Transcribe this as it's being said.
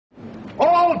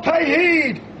pay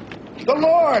heed. The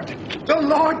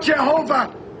Lord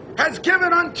Jehovah, has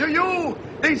given unto you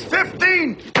these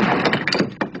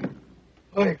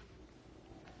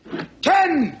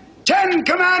 10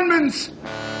 commandments.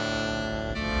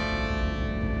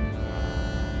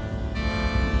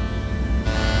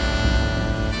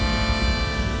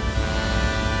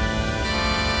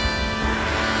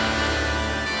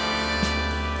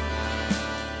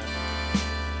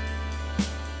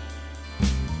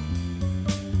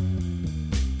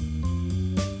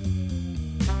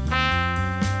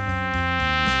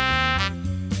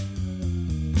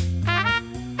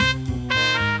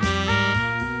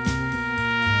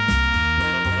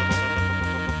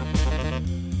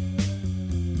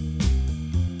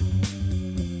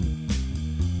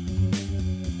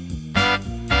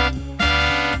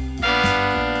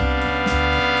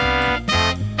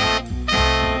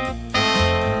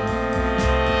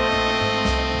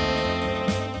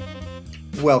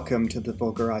 Welcome to the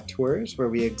Vulgar Auteurs, where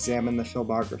we examine the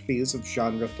filmographies of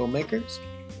genre filmmakers.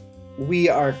 We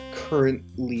are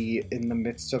currently in the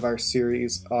midst of our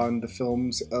series on the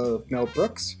films of Mel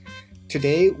Brooks.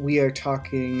 Today we are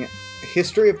talking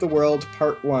History of the World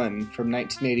Part 1 from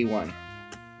 1981.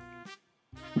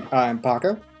 I'm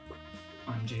Paco.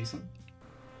 I'm Jason.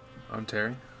 I'm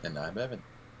Terry. And I'm Evan.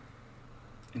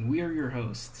 And we are your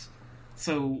hosts.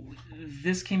 So,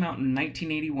 this came out in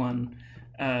 1981.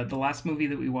 The last movie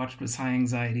that we watched was High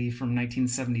Anxiety from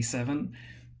 1977.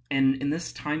 And in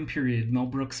this time period, Mel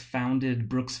Brooks founded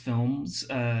Brooks Films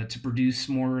to produce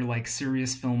more like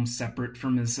serious films separate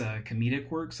from his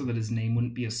comedic work so that his name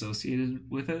wouldn't be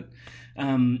associated with it.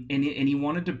 And he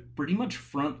wanted to pretty much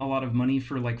front a lot of money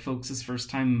for like folks' first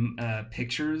time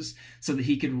pictures so that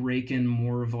he could rake in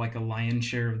more of like a lion's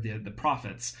share of the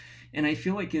profits. And I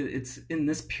feel like it's in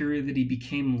this period that he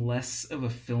became less of a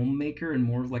filmmaker and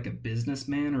more of like a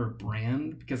businessman or a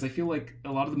brand, because I feel like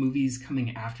a lot of the movies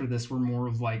coming after this were more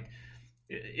of like,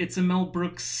 it's a Mel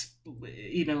Brooks,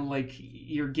 you know, like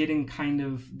you're getting kind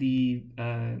of the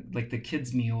like the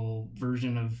kids meal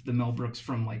version of the Mel Brooks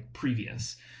from like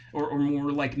previous, or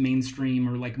more like mainstream,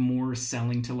 or like more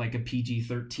selling to like a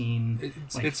PG-13.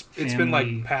 It's been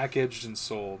like packaged and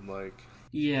sold like.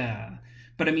 Yeah.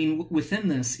 But I mean, within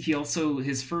this, he also,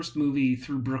 his first movie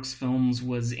through Brooks Films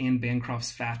was Anne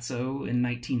Bancroft's Fatso in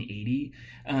 1980.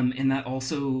 And that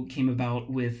also came about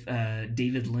with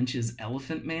David Lynch's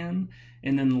Elephant Man.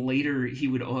 And then later he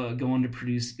would go on to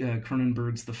produce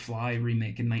Cronenberg's The Fly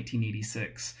remake in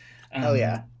 1986. Oh,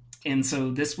 yeah. And so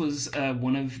this was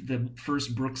one of the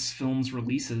first Brooks Films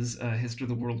releases, History of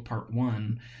the World Part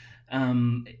 1.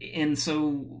 And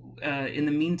so in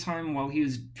the meantime, while he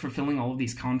was fulfilling all of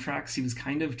these contracts, he was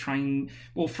kind of trying,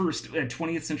 well, first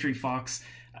 20th Century Fox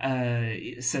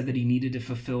said that he needed to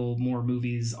fulfill more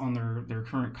movies on their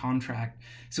current contract.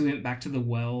 So he went back to the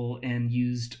well and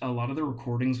used a lot of the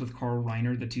recordings with Carl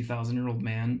Reiner, the 2,000-year-old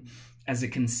man, as a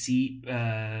conceit,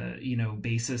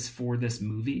 basis for this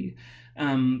movie.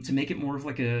 To make it more of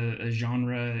like a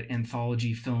genre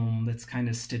anthology film that's kind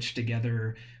of stitched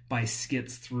together by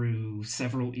skits through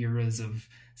several eras of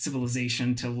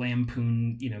civilization to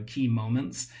lampoon, key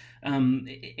moments.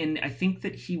 And I think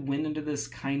that he went into this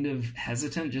kind of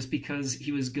hesitant just because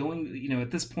he was going,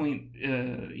 at this point,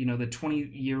 the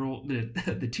 20-year-old, the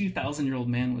 2,000-year-old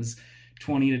man was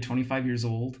 20 to 25 years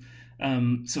old.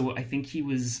 So I think he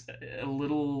was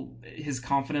his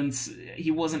confidence,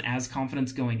 he wasn't as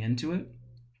confident going into it,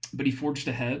 but he forged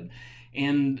ahead,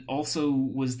 and also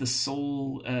was the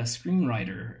sole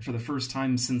screenwriter for the first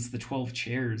time since The 12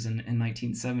 Chairs in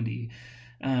 1970.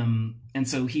 And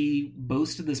so he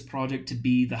boasted this project to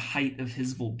be the height of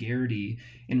his vulgarity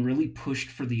and really pushed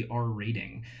for the R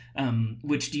rating.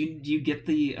 Which do you get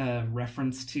the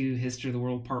reference to History of the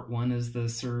World Part 1 as the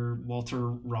Sir Walter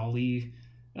Raleigh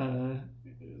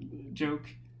joke?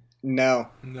 No.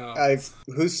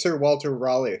 Who's Sir Walter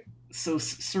Raleigh? So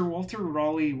Sir Walter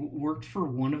Raleigh worked for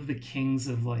one of the kings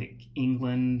of like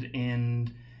England,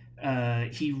 and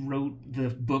he wrote the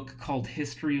book called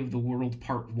History of the World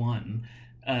Part 1.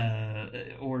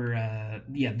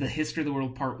 The History of the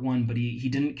World Part 1, but he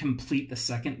didn't complete the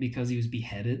second because he was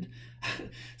beheaded.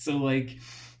 So like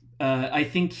I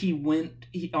think he went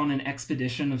on an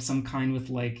expedition of some kind with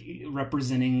like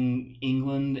representing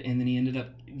England, and then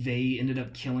they ended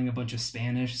up killing a bunch of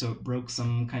Spanish, so it broke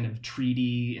some kind of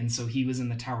treaty, and so he was in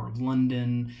the Tower of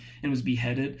London and was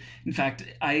beheaded. In fact,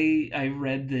 I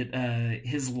read that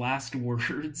his last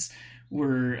words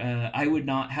were, "I would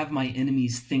not have my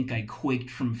enemies think I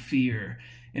quaked from fear."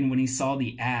 And when he saw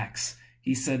the axe,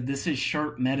 he said, "This is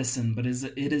sharp medicine, but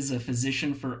it is a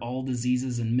physician for all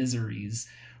diseases and miseries.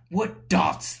 What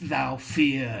dost thou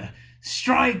fear?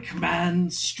 "Strike, man,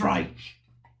 strike,"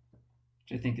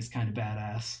 which I think is kind of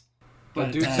badass.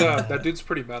 But that dude's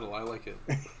pretty metal. I like it.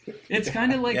 It's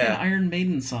kind of like an Iron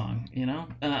Maiden song, you know?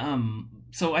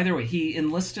 So either way, he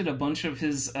enlisted a bunch of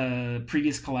his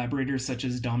previous collaborators, such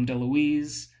as Dom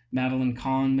DeLuise, Madeline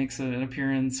Kahn makes an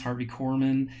appearance, Harvey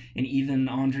Korman, and even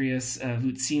Andreas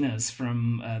Voutsinas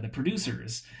from the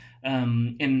producers.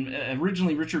 And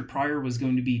originally Richard Pryor was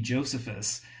going to be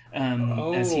Josephus,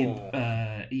 as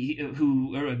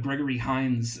Gregory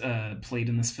Hines played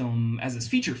in this film as his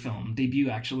feature film debut,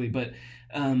 actually. But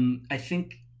I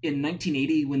think in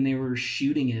 1980, when they were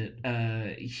shooting it,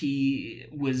 he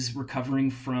was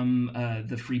recovering from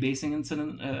the freebasing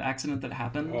accident that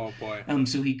happened. Oh boy!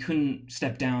 So he couldn't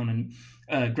step down,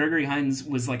 and Gregory Hines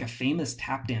was like a famous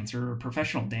tap dancer or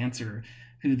professional dancer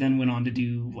who then went on to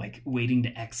do like Waiting to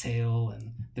Exhale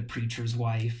and The Preacher's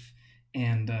Wife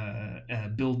and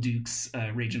Bill Duke's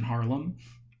Ragin' Harlem.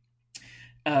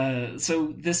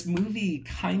 So this movie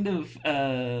kind of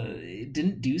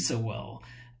didn't do so well.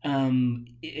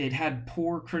 It had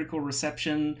poor critical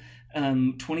reception.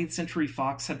 20th Century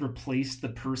Fox had replaced the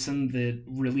person that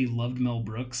really loved Mel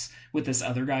Brooks with this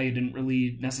other guy who didn't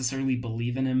really necessarily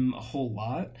believe in him a whole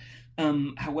lot.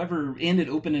 However, and it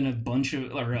opened in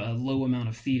a low amount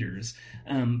of theaters.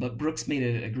 But Brooks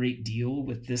made a great deal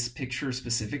with this picture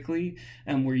specifically,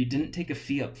 where you didn't take a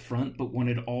fee up front, but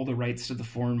wanted all the rights to the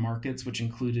foreign markets, which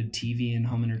included TV and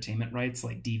home entertainment rights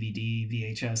like DVD,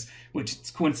 VHS, which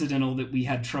it's coincidental that we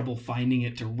had trouble finding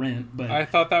it to rent. But I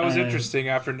thought that was interesting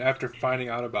after finding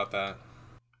out about that.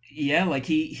 Yeah, like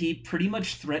he pretty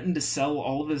much threatened to sell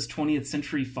all of his 20th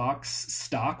Century Fox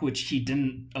stock, which he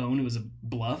didn't own. It was a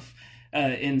bluff.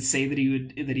 And say that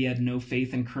he had no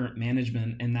faith in current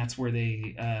management, and that's where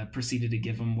they proceeded to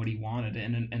give him what he wanted.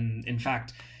 And in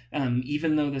fact,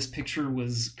 even though this picture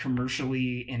was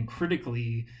commercially and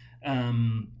critically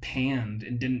panned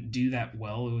and didn't do that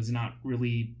well,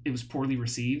 it was poorly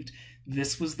received.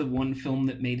 This was the one film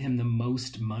that made him the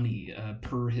most money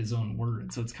per his own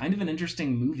word. So it's kind of an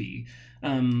interesting movie.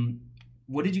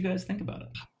 What did you guys think about it?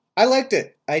 I liked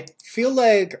it. I feel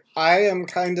like I am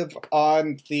kind of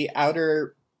on the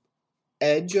outer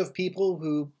edge of people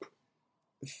who...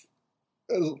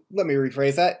 Let me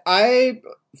rephrase that. I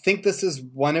think this is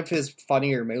one of his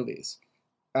funnier movies.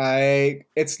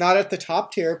 It's not at the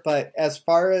top tier, but as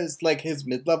far as like his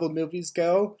mid-level movies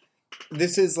go,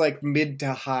 this is like mid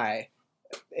to high.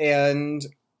 And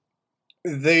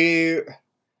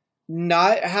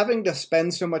not having to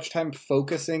spend so much time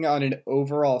focusing on an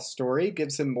overall story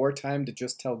gives him more time to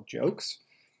just tell jokes,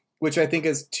 which I think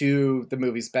is to the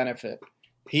movie's benefit.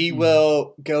 He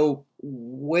will go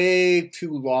way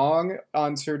too long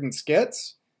on certain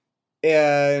skits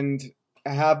and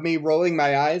have me rolling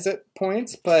my eyes at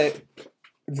points, but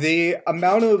the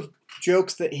amount of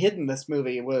jokes that hit in this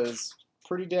movie was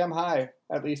pretty damn high,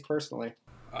 at least personally.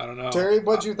 I don't know. Terry,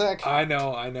 what'd you think? I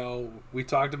know. We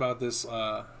talked about this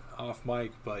off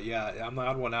mic, but yeah, I'm the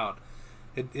odd one out.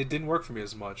 It didn't work for me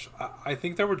as much. I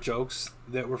think there were jokes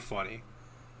that were funny,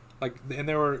 and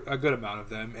there were a good amount of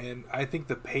them, and I think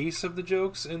the pace of the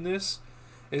jokes in this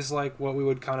is like what we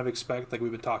would kind of expect, like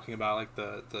we've been talking about, like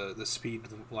the speed,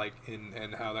 like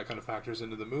and how that kind of factors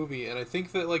into the movie. And I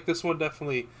think that like this one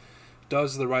definitely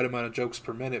does the right amount of jokes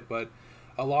per minute, but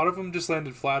a lot of them just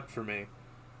landed flat for me.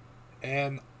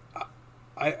 And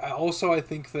I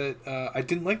think that I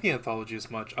didn't like the anthology as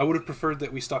much. I would have preferred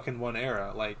that we stuck in one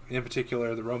era, like in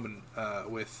particular the Roman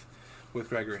with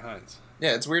Gregory Hines.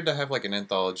 Yeah, it's weird to have like an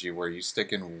anthology where you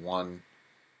stick in one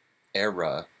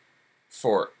era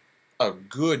for a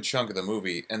good chunk of the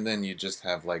movie, and then you just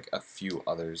have like a few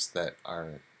others that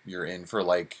you're in for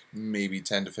like maybe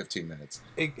 10 to 15 minutes.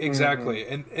 Exactly.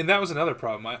 And that was another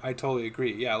problem. I totally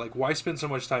agree. Yeah, like why spend so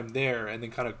much time there and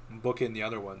then kind of book in the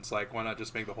other ones? Like why not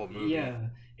just make the whole movie? Yeah.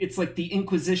 It's like the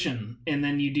Inquisition, and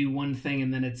then you do one thing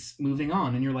and then it's moving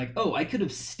on, and you're like, oh, I could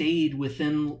have stayed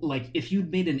within, like, if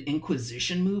you'd made an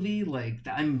Inquisition movie, like,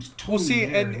 I'm totally Well, see,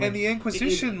 there. and the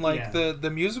Inquisition,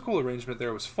 the musical arrangement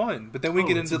there was fun, but then we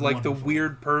get into, like, wonderful. the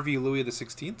weird, pervy Louis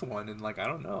XVI one, and, like, I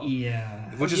don't know. Yeah.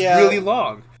 Which is really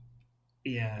long.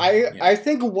 Yeah. I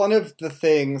think one of the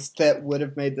things that would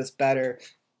have made this better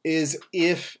is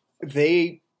if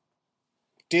they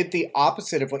did the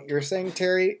opposite of what you're saying,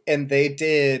 Terry, and they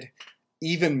did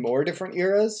even more different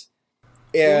eras.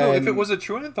 And well, no, if it was a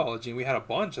true anthology and we had a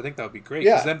bunch, I think that would be great.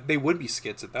 Because then they would be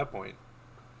skits at that point.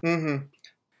 Mm-hmm.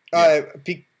 Yeah.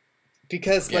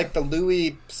 Because like the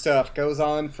Louis stuff goes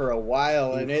on for a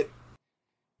while, and it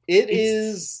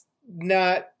is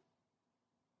not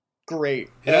great.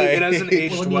 It hasn't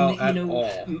aged Well, well at all.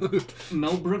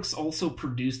 Mel Brooks also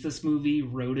produced this movie,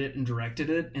 wrote it, and directed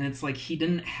it, and it's like he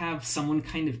didn't have someone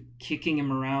kind of kicking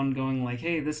him around going like,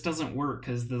 hey, this doesn't work,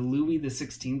 because the Louis the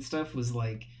 16th stuff was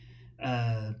like,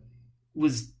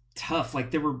 was tough.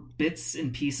 Like, there were bits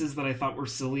and pieces that I thought were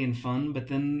silly and fun, but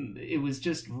then it was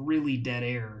just really dead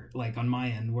air, like on my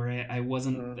end, where I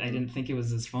didn't think it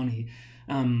was as funny.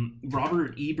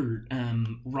 Roger Ebert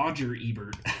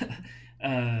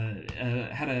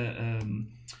had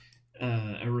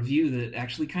a review that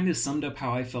actually kind of summed up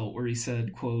how I felt, where he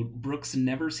said, quote, Brooks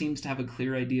never seems to have a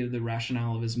clear idea of the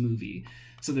rationale of his movie,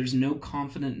 so there's no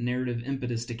confident narrative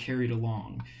impetus to carry it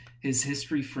along. His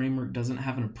history framework doesn't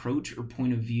have an approach or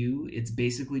point of view. It's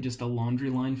basically just a laundry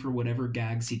line for whatever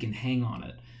gags he can hang on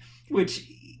it. Which,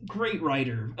 great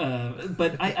writer,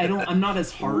 but I'm not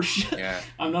as harsh. Yeah.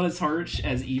 I'm not as harsh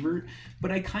as Ebert,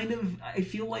 but I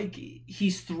feel like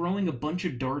he's throwing a bunch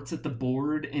of darts at the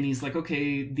board, and he's like,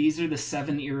 okay, these are the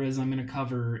 7 eras I'm going to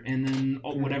cover, and then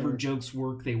whatever jokes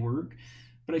work, they work.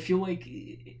 But I feel like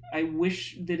I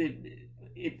wish that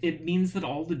it means that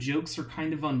all the jokes are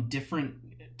kind of on different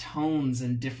tones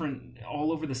and different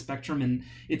all over the spectrum, and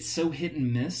it's so hit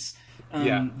and miss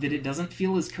that it doesn't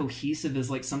feel as cohesive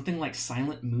as like something like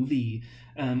Silent Movie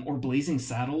or Blazing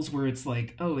Saddles, where it's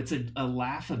like, oh, it's a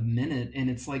laugh a minute, and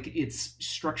it's like it's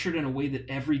structured in a way that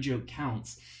every joke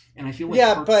counts. And I feel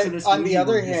like but on the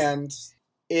other hand,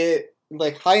 it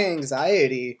like High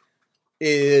Anxiety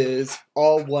is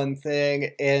all one thing,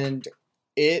 and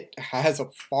it has a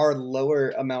far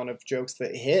lower amount of jokes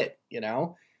that hit, you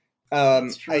know.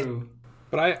 That's true.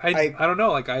 But I don't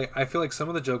know. Like I feel like some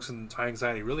of the jokes in High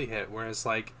Anxiety really hit. Whereas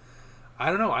like I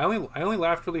don't know. I only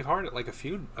laughed really hard at like a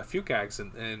few gags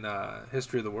in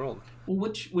History of the World. Well,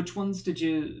 which ones did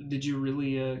you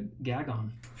really gag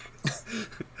on?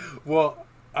 Well,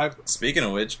 speaking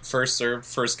of which, first served,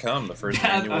 first come, the first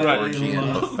annual Right. orgy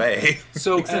and buffet.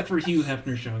 So Except for Hugh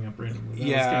Hefner showing up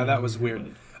randomly. That was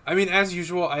weird. I mean, as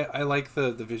usual, I like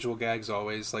the visual gags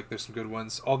always. Like, there's some good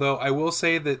ones. Although I will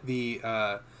say that the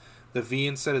V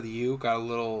instead of the U got a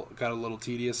little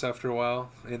tedious after a while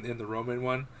in the Roman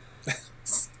one.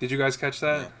 Did you guys catch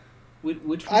that? Yeah.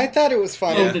 Which one? I thought it was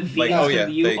funny. Oh, the V instead of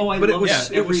the U. I but love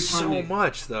that. It was so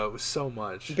much though. It was so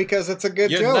much because it's a good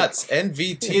You're joke. nuts.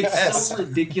 NVTS. It's so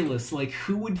ridiculous. Like,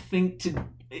 who would think to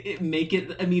make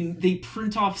it? I mean, they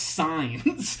print off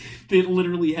signs that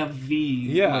literally have V.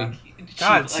 Yeah. Like,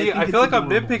 God, see, I feel like I'm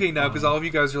adorable. nitpicking now because all of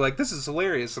you guys are like, "This is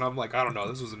hilarious," and I'm like, "I don't know,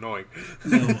 this was annoying."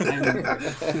 No,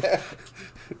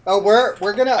 Oh,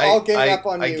 we're gonna all gang I up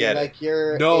on you get like it.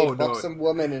 you're a buxom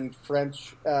woman in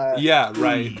French. Yeah,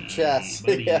 right. Chess.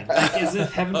 buddy. Yeah. Like, as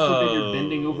if heaven forbid you're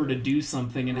bending over to do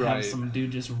something and have Right. some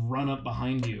dude just run up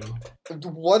behind you.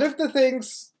 One of the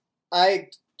things I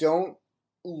don't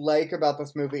like about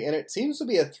this movie, and it seems to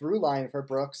be a through line for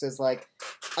Brooks, is like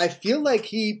I feel like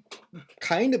he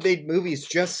kind of made movies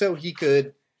just so he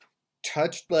could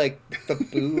touch like the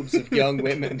boobs of young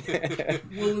women.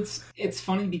 Well, it's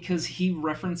funny because he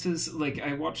references, like,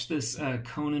 I watched this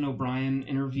Conan O'Brien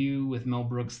interview with Mel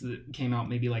Brooks that came out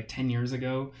maybe like 10 years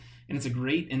ago, and it's a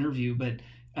great interview, but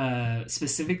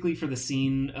specifically for the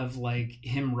scene of like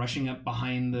him rushing up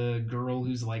behind the girl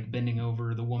who's like bending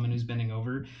over, the woman who's bending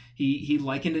over, he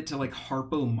likened it to like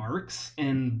Harpo Marx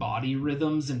and body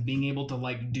rhythms and being able to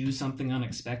like do something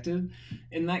unexpected.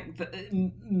 And that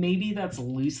maybe that's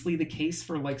loosely the case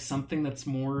for like something that's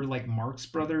more like Marx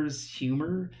Brothers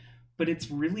humor, but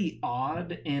it's really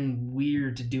odd and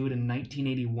weird to do it in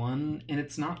 1981, and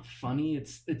it's not funny.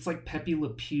 It's like Pepe Le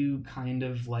Pew kind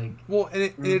of like. Well,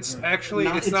 and it's actually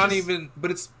Not- it's it's not just- even.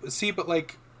 But but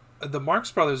like the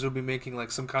Marx Brothers would be making like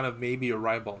some kind of maybe a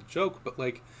ribald joke, but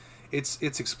like it's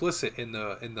explicit in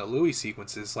the Louis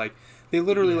sequences. Like they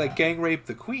literally like gang rape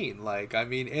the queen. Like I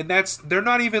mean, and they're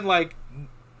not even like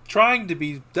trying to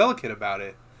be delicate about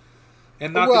it,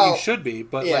 and not that Well, you should be,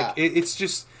 but yeah. like it's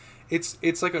just.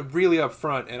 It's like a really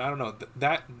upfront, and I don't know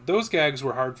that those gags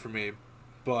were hard for me,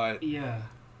 but Yeah.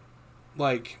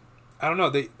 like I don't know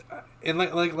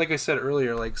like I said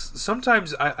earlier, like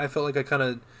sometimes I felt like I kind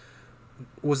of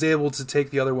was able to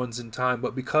take the other ones in time,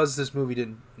 but because this movie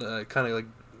didn't kind of like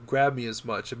grab me as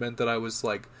much, it meant that I was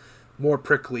like more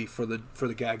prickly for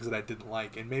the gags that I didn't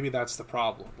like, and maybe that's the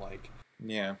problem. Like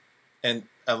Yeah, and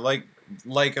like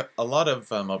a lot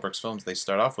of Mel Brooks films, they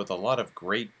start off with a lot of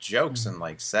great jokes and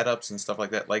like setups and stuff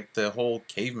like that. Like the whole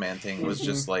caveman thing was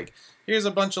just like, here's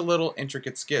a bunch of little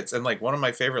intricate skits, and like one of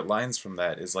my favorite lines from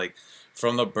that is like,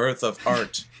 "From the birth of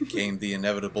art came the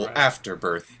inevitable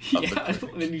afterbirth of the."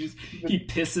 And he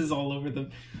pisses all over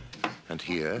them. And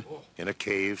here, in a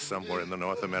cave somewhere in the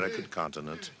North American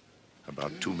continent,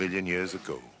 About 2 million years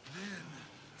ago,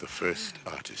 the first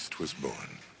artist was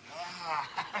born.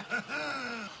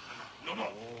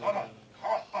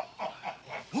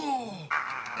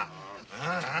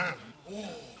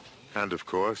 And of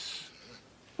course,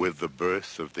 with the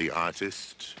birth of the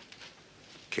artist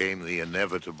came the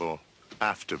inevitable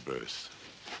afterbirth,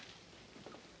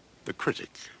 the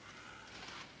critic.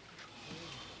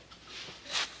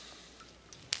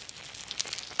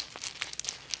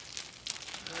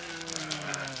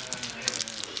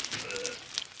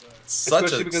 Such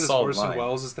Especially a because it's solid Orson line.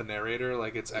 Welles as the narrator,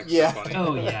 like it's extra Yeah. funny.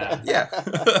 Oh yeah,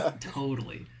 Yeah.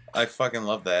 totally. I fucking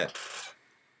love that.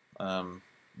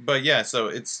 But yeah,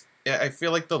 so I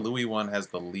feel like the Louis one has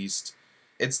the least.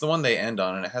 It's the one they end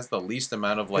on, and it has the least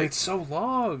amount of But like it's so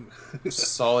long.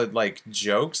 solid like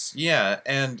jokes. Yeah,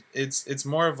 and it's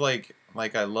more of like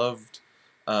I loved.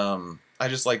 I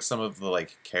just like some of the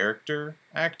like character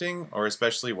acting, or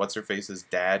especially what's her face's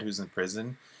dad who's in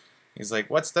prison. He's like,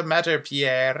 "What's the matter,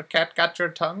 Pierre? Cat got your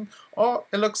tongue? Oh,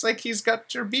 it looks like he's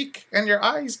got your beak and your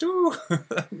eyes too.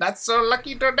 Not so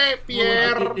lucky today,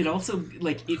 Pierre." Well, it also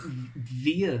like it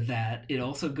via that it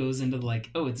also goes into like,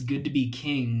 oh, it's good to be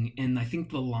king, and I think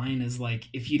the line is like,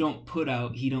 if you don't put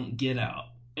out, he don't get out.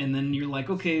 And then you're like,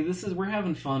 okay, we're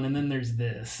having fun, and then there's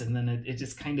this, and then it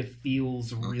just kind of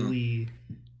feels really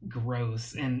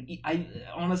gross. And I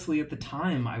honestly, at the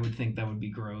time, I would think that would be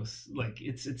gross. Like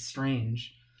it's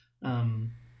strange.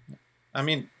 I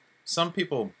mean, some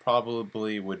people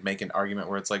probably would make an argument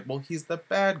where it's like, well, he's the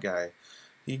bad guy.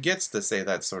 He gets to say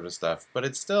that sort of stuff, but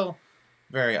it's still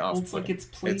very Well, off-putting. it's like it's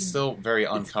played. It's still very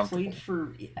It's uncomfortable. played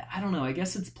for, I don't know, I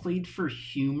guess it's played for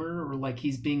humor, or like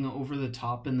he's being over the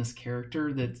top in this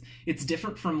character. It's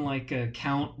different from like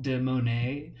Count de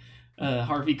Monet,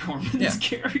 Harvey Korman's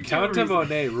character. Count de where he's-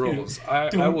 Monet rules.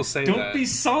 I will say don't that. be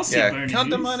saucy, Yeah, Bernice. count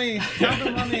the money, count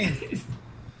the money.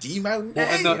 Demon.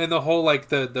 Well, and the whole like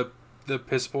the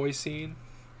piss boy scene.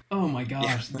 Oh my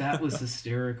gosh, that was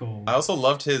hysterical. I also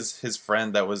loved his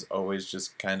friend that was always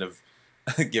just kind of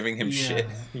giving him Yeah. shit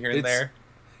here and It's- there.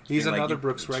 He's Being like, another "You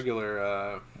Brooks bitch."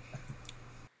 regular.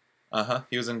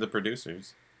 He was in The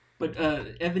Producers. But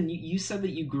Evan, you said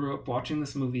that you grew up watching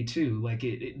this movie too. Like,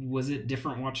 was it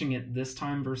different watching it this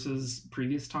time versus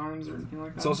previous times or anything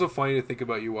like that? It's also funny to think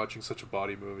about you watching such a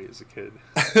body movie as a kid.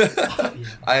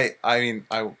 I mean,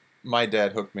 my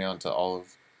dad hooked me onto all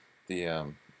of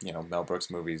the Mel Brooks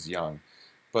movies young,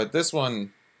 but this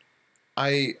one,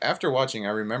 after watching, I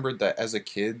remembered that as a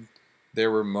kid there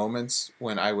were moments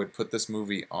when I would put this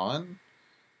movie on,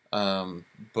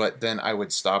 but then I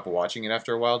would stop watching it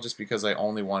after a while just because I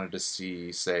only wanted to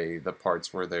see, say, the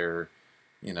parts where they're,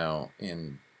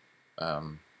 in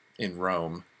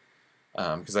Rome.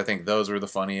 Because I think those were the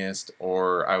funniest,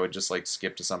 or I would just like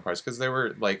skip to some parts because they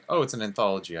were like, oh, it's an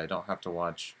anthology. I don't have to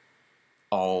watch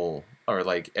all or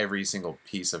like every single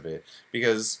piece of it,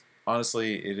 because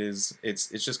honestly, it's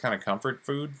just kind of comfort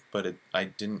food. But I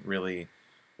didn't really,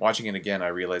 watching it again, I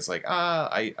realized like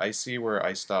I see where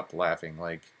I stopped laughing.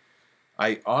 Like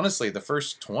I honestly, the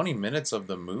first 20 minutes of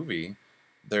the movie,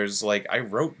 there's like I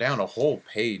wrote down a whole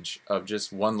page of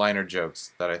just one-liner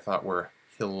jokes that I thought were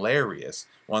hilarious.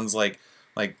 One's like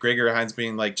Gregory Hines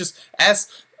being like, just ask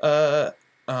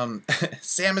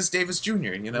Sam is Davis Jr.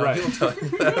 Right. He'll tell you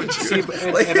that. See,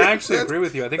 and I actually agree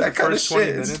with you. I think the first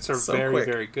 20 minutes are very,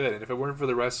 very good. And if it weren't for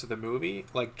the rest of the movie,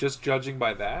 like just judging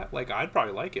by that, like I'd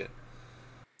probably like it.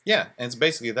 Yeah, and it's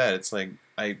basically that. It's like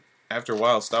I after a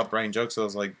while stopped writing jokes. So I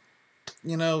was like,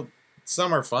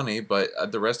 some are funny, but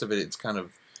the rest of it's kind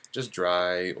of just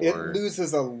dry. Or It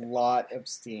loses a lot of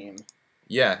steam.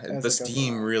 yeah, as the it goes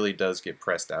steam along. really does get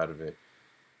pressed out of it.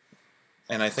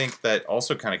 And I think that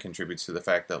also kind of contributes to the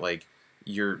fact that like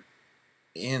you're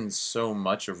in so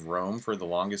much of Rome for the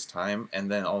longest time, and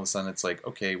then all of a sudden it's like,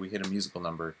 okay, we hit a musical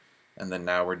number, and then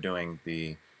now we're doing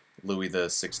the Louis the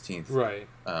 16th Right.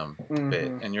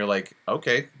 bit, and you're like,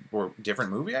 okay, we're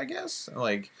different movie, I guess.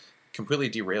 Like completely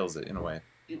derails it in a way.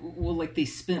 Well, like they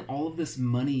spent all of this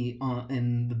money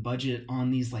in the budget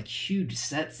on these like huge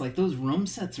sets. Like those Rome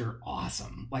sets are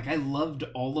awesome. Like I loved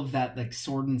all of that like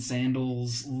sword and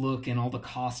sandals look and all the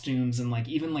costumes, and like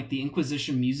even like the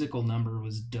Inquisition musical number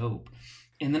was dope.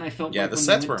 And then I felt Yeah, like the when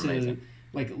sets they went were to amazing.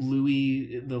 like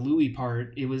the Louis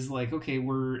part, it was like, okay,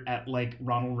 we're at like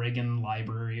Ronald Reagan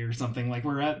Library or something. Like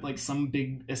we're at like some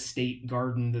big estate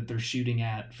garden that they're shooting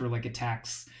at for like a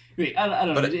tax. Wait, I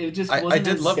don't know. But It just I wasn't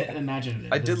did as love-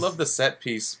 imaginative. I did as- love the set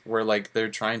piece where like they're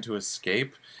trying to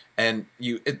escape, and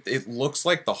it looks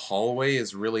like the hallway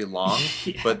is really long,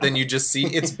 Yeah. but then you just see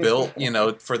it's built,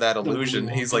 for that The illusion.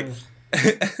 Willy He's like, Wonka.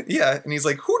 Yeah, and he's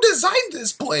like, "Who designed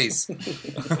this place?"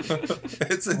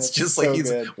 It's That's just so like he's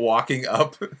good. walking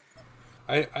up.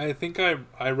 I think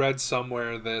I read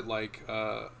somewhere that like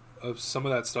of some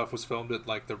of that stuff was filmed at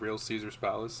like the real Caesar's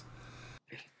Palace.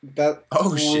 That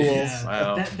Oh, shit. rules. Yeah,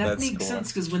 Wow, that that's makes cool.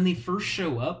 sense because when they first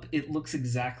show up, it looks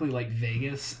exactly like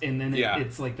Vegas, and then Yeah.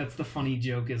 it's like that's the funny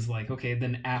joke is like, okay,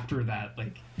 then after that,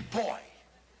 like, Boy,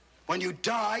 when you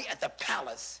die at the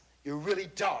palace, you really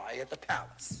die at the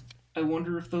palace. I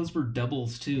wonder if those were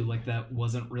doubles too, like that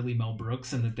wasn't really Mel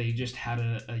Brooks, and that they just had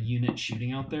a unit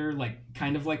shooting out there, like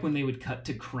kind of like when they would cut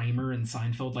to Kramer and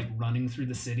Seinfeld like running through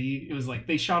the city. It was like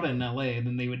they shot it in L.A. and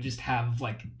then they would just have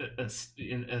like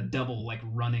a double like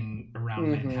running around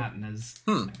Manhattan as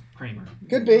Kramer.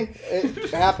 Could be. It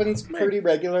happens pretty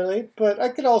regularly, but I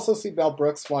could also see Mel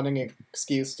Brooks wanting an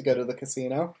excuse to go to the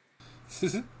casino.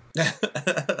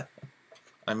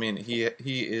 I mean, he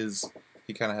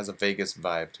kind of has a Vegas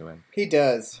vibe to him. He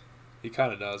does. He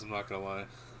kind of does. I'm not gonna lie.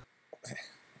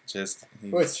 Just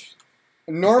Which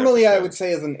normally I show. would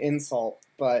say is an insult,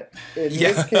 but in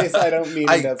Yeah. this case I don't mean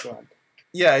it as one.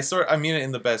 Yeah, I mean it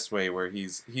in the best way, where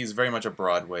he's very much a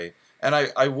Broadway, and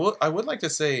I would like to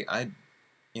say I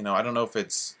don't know if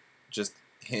it's just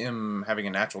him having a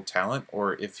natural talent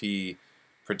or if he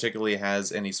particularly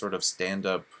has any sort of stand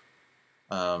up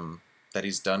that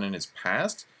he's done in his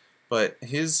past, but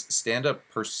his stand up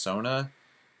persona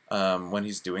when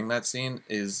he's doing that scene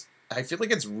is, I feel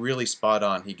like it's really spot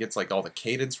on. He gets like all the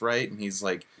cadence right, and he's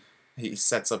like he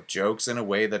sets up jokes in a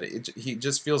way that he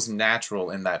just feels natural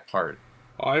in that part.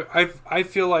 I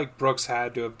feel like Brooks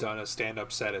had to have done a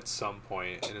stand-up set at some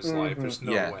point in his life. There's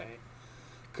no Yeah. way.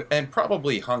 And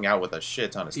probably hung out with a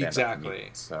shit ton of stand-up Exactly.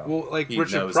 comedians, so Well, like he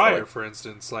Richard knows, Pryor, like- for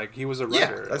instance, like he was a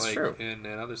Yeah, writer, that's like, true. and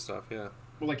other stuff. Yeah.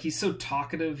 Well, like he's so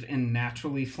talkative and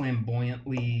naturally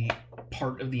flamboyantly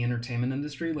part of the entertainment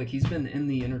industry. Like he's been in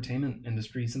the entertainment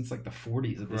industry since like the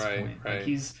 40s at this Right, point. right. Like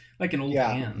he's like an old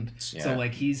Yeah. hand. Yeah. So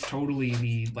like he's totally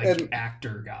the like And-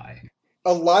 actor guy.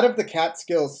 A lot of the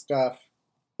Catskills stuff,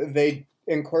 they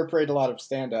incorporate a lot of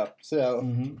stand-up. So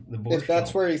The if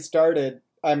that's Borscht where he started,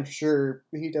 I'm sure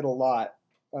he did a lot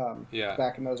Yeah.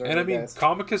 back in those early And I mean, days.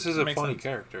 Comicus is a Makes funny sense.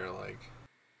 character. Like,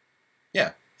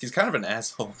 Yeah, he's kind of an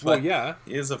asshole. But well, yeah,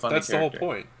 he is a funny that's character. the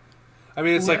whole point. I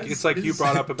mean, it's Well, like you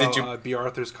brought up Did about you- B.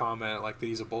 Arthur's comment, like that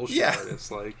he's a bullshit Yeah. artist.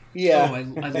 Like, Yeah. Oh, I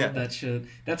love Yeah. that shit.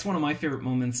 That's one of my favorite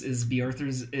moments. Is B.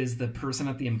 Arthur's is the person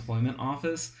at the employment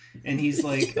office, and he's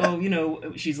like,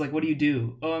 "Oh, she's like, what do you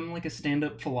do? Oh, I'm like a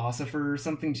stand-up philosopher or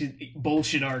something." She's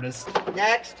bullshit artist.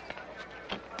 Next.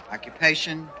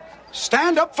 Occupation.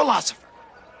 Stand-up philosopher.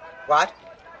 What?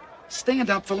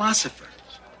 Stand-up philosopher.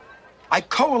 I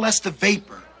coalesce the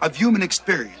vapor of human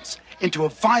experience into a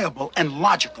viable and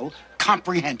logical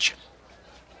comprehension.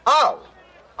 Oh,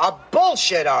 a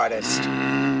bullshit artist.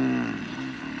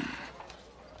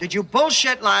 Did you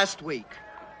bullshit last week?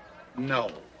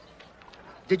 No.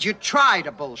 Did you try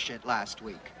to bullshit last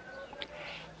week?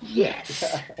 Yes.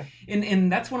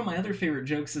 And that's one of my other favorite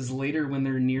jokes is later when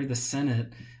they're near the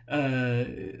Senate,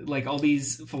 like all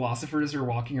these philosophers are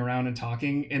walking around and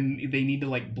talking, and they need to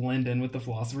like blend in with the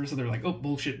philosophers, so they're like, "Oh,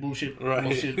 bullshit, Right.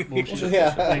 bullshit, bullshit."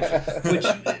 Yeah. Like, which,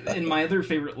 and my other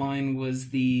favorite line was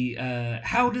the,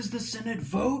 "How does the Senate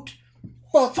vote?"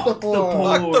 Fuck the the poor.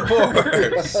 poor. Fuck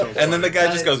the board. So And then the guy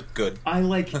I- just goes, "Good." I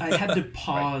had to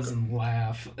pause and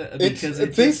laugh because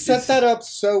They set that up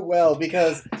so well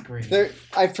because It's great.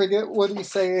 I forget what he's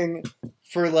saying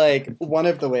for like one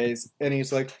of the ways, and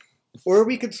he's like, or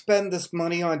we could spend this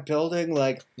money on building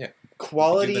like Yeah.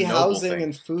 quality Do the noble housing thing.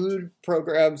 and food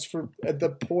programs for the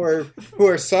poor who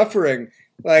are suffering.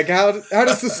 Like how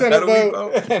does the Senate do we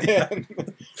vote? vote? Yeah.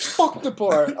 Fuck the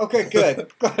poor. Okay, good.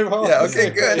 Glad we're all Yeah, on the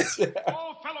okay, same good. page.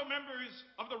 All fellow members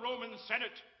of the Roman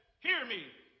Senate, hear me.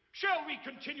 Shall we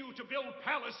continue to build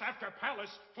palace after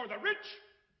palace for the rich?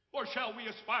 Or shall we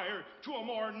aspire to a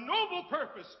more noble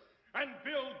purpose and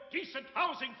build decent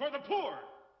housing for the poor?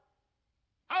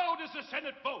 How does the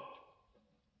Senate vote?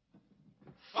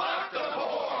 Fuck the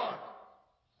poor!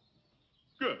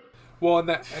 Good. well,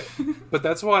 and but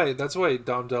that's why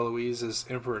Dom DeLuise as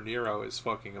Emperor Nero is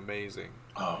fucking amazing.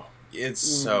 Oh, it's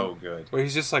so good. Where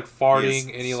he's just like He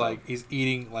farting is and he's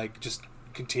eating like just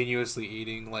continuously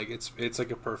eating. Like it's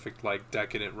like a perfect like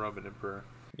decadent Roman emperor.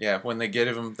 Yeah, when they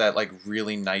give him that like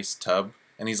really nice tub,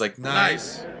 and he's like,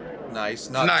 "Nice,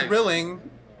 not Nice. thrilling,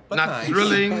 but Not nice."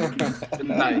 thrilling.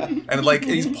 Nice. And like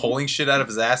he's pulling shit out of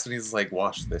his ass, and he's like,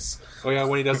 "Wash this." Oh yeah,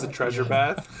 when he does the treasure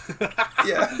bath.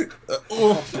 Yeah,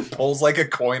 pulls like a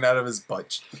coin out of his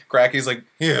butt crack. He's like,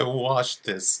 "Yeah, wash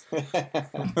this."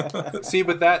 See,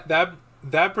 but that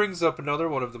that brings up another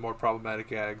one of the more problematic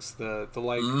gags, the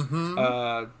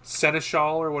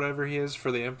seneschal or whatever he is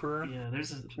for the emperor. Yeah,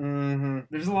 there's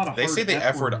a lot of They hard say the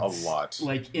F word a words, lot.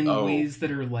 like in ways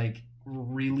that are like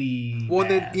really well,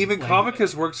 bad. then even like,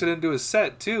 Comicus works it into his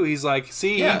set too. He's like,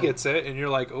 see, Yeah. he gets it, and you're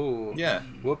like, oh, Yeah.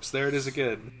 whoops, there it is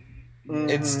again.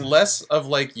 It's less of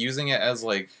like using it as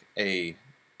like a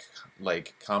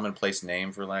like commonplace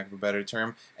name, for lack of a better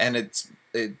term, and it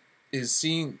is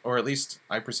seen, or at least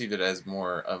I perceived it as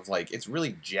more of like it's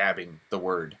really jabbing the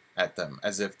word at them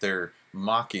as if they're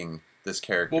mocking this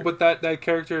character. Well, but that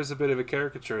character is a bit of a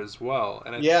caricature as well,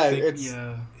 and I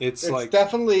think it's like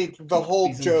definitely the whole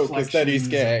these joke is that he's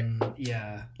gay. And,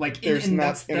 like There's and not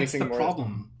that's anything the more.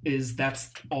 problem. Is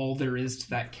that's all there is to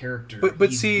that character. But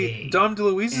He's see, gay. Dom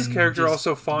DeLuise's And character just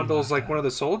also leave fondles it like at one of that.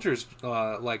 the soldiers'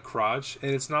 like crotch, and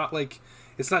it's not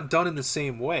done in the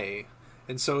same way,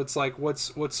 and so it's like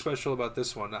what's special about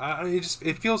this one?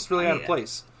 It feels really out of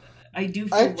place. I do.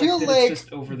 Feel I feel that like it's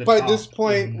just over the by top, this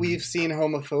point and- we've seen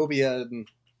homophobia in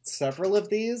several of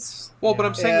these. Well, but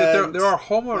I'm saying that And- there are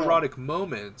homoerotic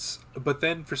moments, but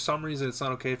then for some reason it's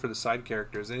not okay for the side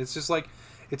characters, and it's just like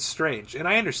it's strange. And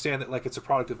I understand that like it's a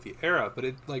product of the era, but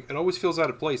it always feels out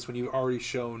of place when you've already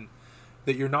shown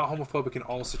that you're not homophobic in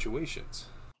all situations.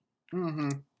 Mm-hmm.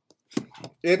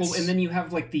 Well, and then you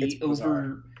have like the it's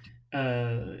bizarre.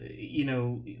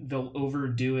 they'll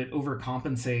overdo it,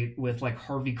 overcompensate with like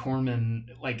Harvey Korman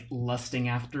like lusting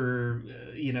after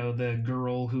the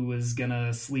girl who was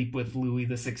gonna sleep with Louis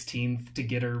the 16th to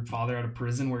get her father out of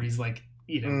prison, where he's like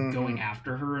going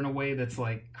after her in a way that's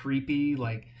like creepy,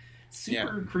 like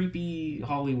super creepy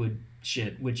Hollywood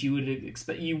shit, which you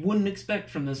wouldn't expect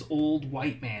from this old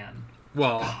white man.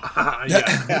 Well,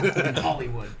 yeah. In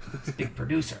Hollywood, big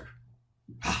producer.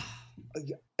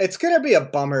 It's gonna be a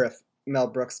bummer if Mel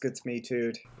Brooks gets Me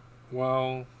Too'd.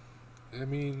 Well, I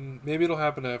mean, maybe it'll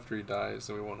happen after he dies,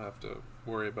 and we won't have to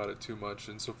worry about it too much.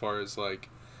 Insofar as like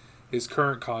his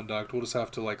current conduct, we'll just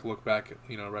have to like look back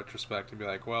at retrospect and be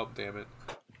like, well, damn it.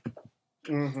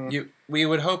 Mm-hmm. We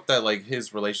would hope that like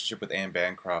his relationship with Anne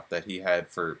Bancroft that he had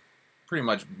for pretty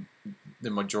much the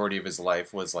majority of his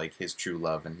life was like his true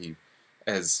love, and he,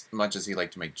 as much as he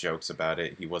liked to make jokes about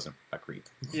it, he wasn't a creep.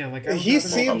 Yeah, like He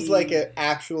seems like an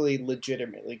actually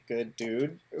legitimately good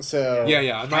dude. So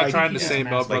Yeah. I'm not trying to say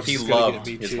Mel Brooks he is gonna loved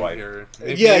get Me his Too wife. here. Yeah,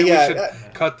 Maybe yeah. we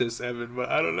should cut this, Evan, but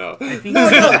I don't know. I think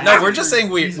No, we're just saying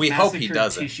we he's hope he massacred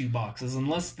doesn't. Tissue boxes,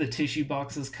 unless the tissue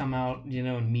boxes come out,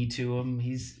 and Me Too him.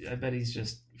 I bet he's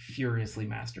just furiously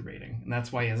masturbating, and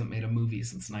that's why he hasn't made a movie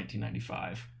since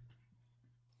 1995.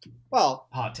 Well,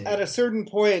 Hot take. at a certain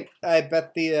point, I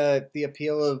bet the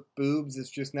appeal of boobs is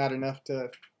just not enough to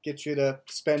get you to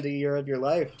spend a year of your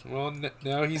life. Well,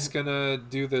 now he's gonna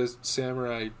do the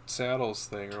Samurai Saddles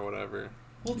thing or whatever.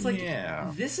 Well, it's like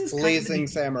this is kind Blazing of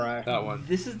the, Samurai. That one.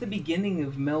 This is the beginning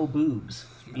of Mel Boobs.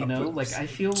 Boobs. Like I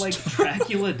feel like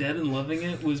Dracula Dead and Loving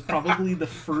It was probably the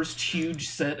first huge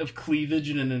set of cleavage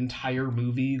in an entire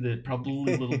movie that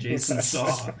probably little Jason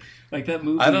saw. Like that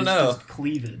movie I don't is know. just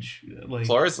cleavage. Like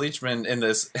Cloris Leachman in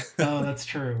this. oh, that's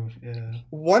true. Yeah.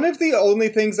 One of the only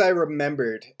things I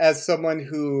remembered as someone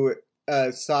who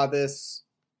saw this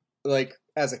like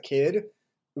as a kid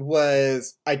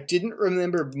was I didn't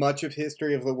remember much of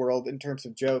History of the World in terms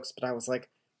of jokes, but I was like,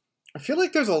 I feel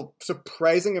like there's a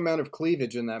surprising amount of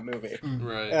cleavage in that movie.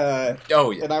 Right.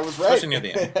 Oh yeah, and I was right. especially near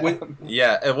the end.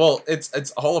 Yeah, well,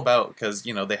 it's all about because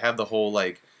they have the whole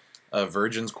like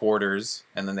virgin's quarters,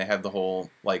 and then they have the whole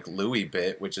like Louis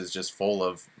bit, which is just full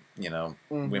of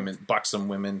women, buxom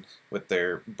women with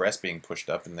their breasts being pushed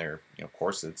up in their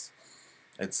corsets.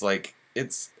 It's like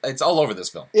it's all over this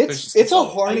film. It's a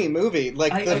horny movie.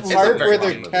 Like the it's a part very where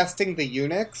horny they're movie. testing the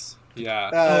eunuchs.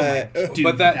 Yeah. Dude,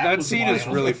 but that was scene is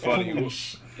wild. really funny. Holy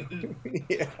shit.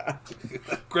 Yeah.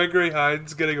 Gregory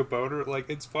Hines getting a boner, like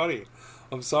it's funny.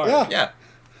 I'm sorry. Yeah.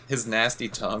 His nasty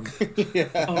tongue. Yeah.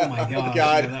 Oh my god.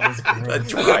 God. Yeah, that was gross. A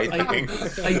dry thing.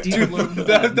 I do love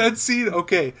that scene,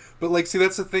 okay. But like, see,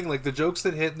 that's the thing. Like, the jokes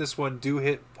that hit in this one do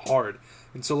hit hard.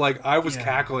 And so, like, I was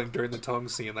cackling during the tongue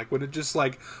scene. Like, when it just,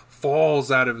 like,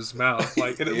 falls out of his mouth.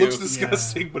 Like, and it looks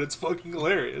disgusting, but it's fucking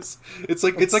hilarious. It's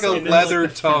like a And then, leather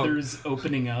the tongue. feathers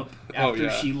opening up after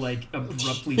she, like,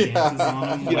 abruptly dances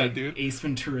on him. Yeah, like dude. Ace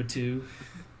Ventura 2.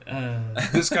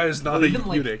 This guy is not Well, a even,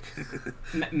 like, eunuch.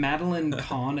 Madeline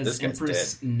Kahn This as guy's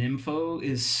Empress Nympho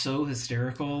is so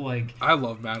hysterical. Like, I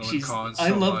love Madeline Kahn so I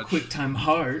love much. QuickTime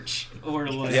Harch. Or,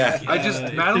 like, Yeah. I just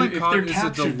if Madeline they're Kahn is a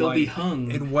captured, they'll be delight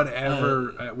hung. in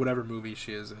whatever movie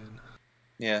she is in.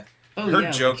 Yeah. Oh, Her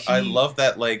yeah, joke, like, I love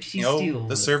that, like, she you know, steals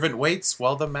the it. servant waits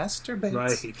while the master baits.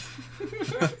 Right.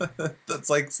 That's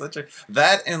like such a...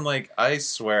 That and, like, I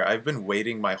swear, I've been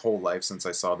waiting my whole life since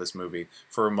I saw this movie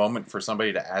for a moment for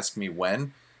somebody to ask me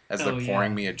when, as they're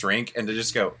pouring me a drink, and to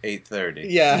just go, 8:30.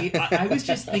 Yeah. See, I was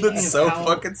just thinking That's of so how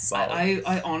fucking solid.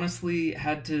 I honestly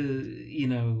had to, you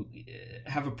know,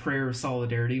 have a prayer of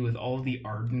solidarity with all of the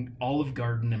Olive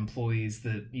Garden employees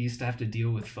that used to have to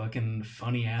deal with fucking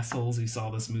funny assholes who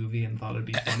saw this movie and thought it'd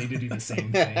be funny to do the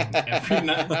same thing every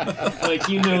night. Like,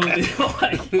 you know,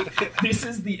 like, this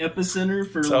is the epicenter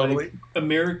for like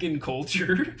American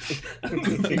culture.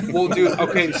 Well, dude,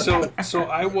 okay, so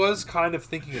I was kind of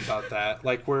thinking about that,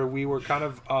 like where we were kind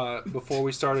of before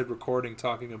we started recording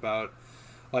talking about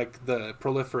like the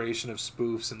proliferation of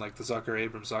spoofs and like the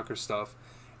Zucker stuff,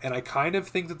 and I kind of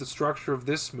think that the structure of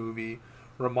this movie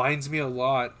reminds me a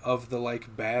lot of the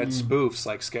like bad spoofs,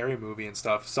 like Scary Movie and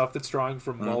stuff that's drawing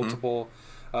from multiple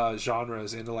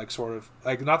genres into like sort of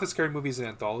like, not that Scary Movie is an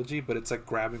anthology, but it's like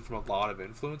grabbing from a lot of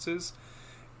influences.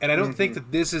 And I don't think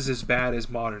that this is as bad as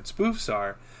modern spoofs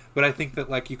are, but I think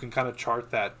that like you can kind of chart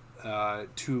that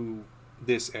to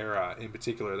this era, in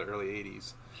particular the early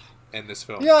 80s, and this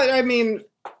film. Yeah, I mean,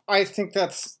 I think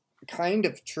that's kind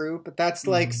of true, but that's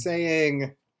like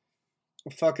saying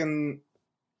fucking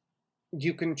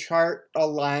you can chart a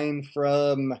line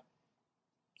from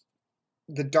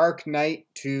The Dark Knight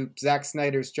to Zack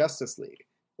Snyder's Justice League.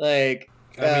 Like,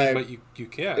 I mean, but you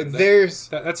can.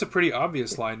 That's a pretty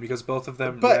obvious line because both of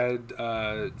them read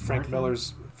Frank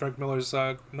Miller's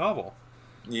novel.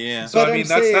 Yeah. So I mean,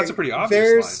 that's a pretty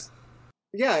obvious line.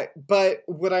 Yeah, but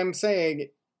what I'm saying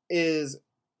is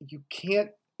you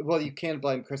can't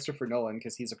blame Christopher Nolan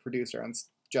because he's a producer on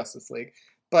Justice League,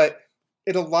 but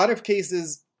in a lot of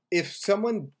cases, if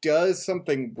someone does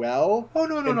something well,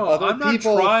 no, other I'm not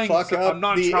people trying. fuck up I'm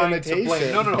not the trying imitation. to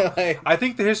blame. No. Like, I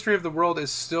think the history of the world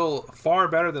is still far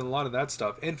better than a lot of that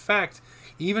stuff. In fact,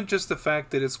 even just the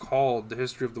fact that it's called The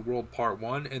History of the World Part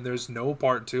 1 and there's no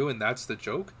Part 2, and that's the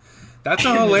joke. That's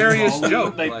a hilarious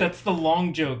joke. Like, that's the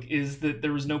long joke, is that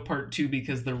there was no Part 2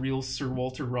 because the real Sir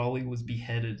Walter Raleigh was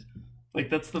beheaded. Like,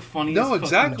 that's the funniest. No,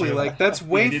 exactly. Joke. Like, that's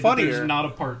way funnier. There's not a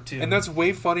Part 2, and that's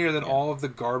way funnier than all of the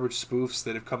garbage spoofs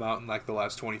that have come out in like the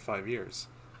last 25 years.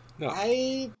 No,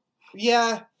 I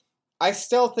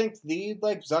still think the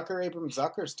like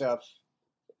Zucker stuff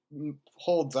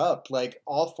holds up. Like,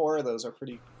 all four of those are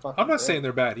pretty fucking. I'm not great. saying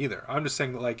they're bad either. I'm just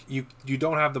saying that like you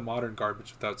don't have the modern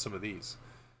garbage without some of these.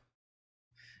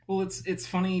 Well, it's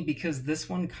funny because this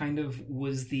one kind of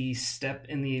was the step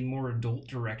in the more adult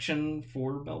direction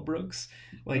for Mel Brooks.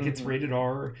 Like, it's rated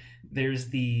R. There's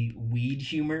the weed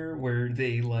humor where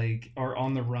they like are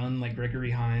on the run, like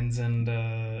Gregory Hines and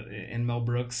Mel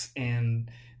Brooks,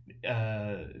 and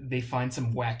they find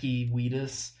some wacky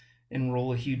weedus and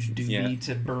roll a huge doobie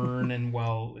to burn, and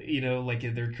while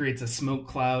like there creates a smoke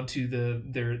cloud to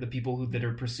the people that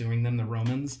are pursuing them, the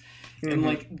Romans. And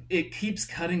like it keeps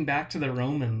cutting back to the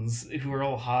Romans who are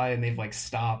all high and they've like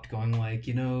stopped, going like,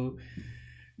 do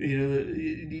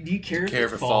you care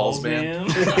if it falls, man?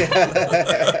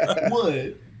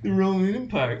 What? The Roman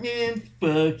Empire, man,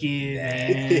 fuck it,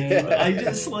 man. Yeah. I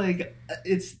just like,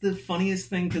 it's the funniest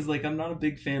thing because like I'm not a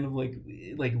big fan of like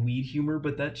weed humor,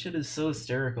 but that shit is so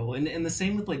hysterical. And the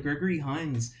same with like Gregory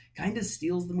Hines kind of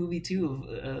steals the movie too.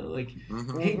 Of like,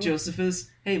 hey Josephus,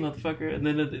 hey motherfucker, and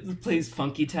then it plays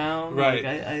Funky Town. Right.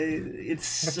 Like, it's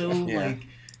so like.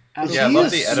 I love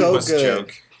the Oedipus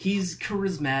joke. He's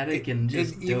charismatic and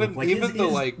just even like even his the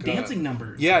like dancing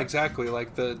numbers. Yeah, exactly.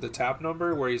 Like the tap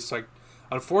number where he's like,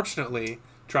 unfortunately,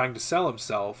 trying to sell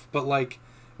himself, but like,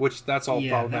 which that's all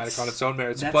problematic on its own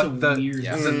merits. But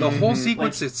the whole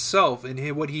sequence itself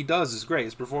and what he does is great.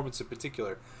 His performance in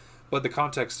particular, but the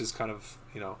context is kind of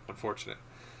unfortunate.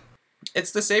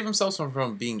 It's to save himself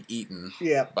from being eaten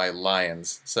by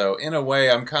lions. So in a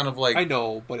way, I'm kind of like, I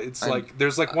know, but it's like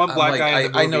there's like one black guy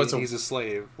in the movie. I know he's a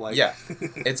slave. Like, yeah,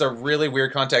 it's a really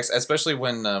weird context, especially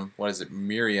when what is it,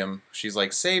 Miriam? She's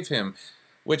like, save him.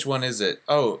 Which one is it?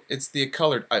 Oh, it's the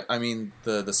colored. I mean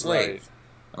the slave. Right.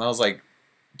 And I was like,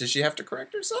 does she have to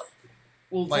correct herself?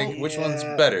 Well, like, which one's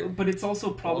better? But it's also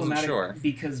problematic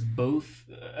because both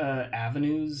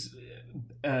avenues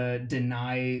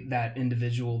deny that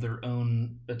individual their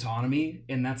own autonomy,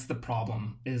 and that's the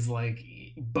problem. Is like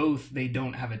both they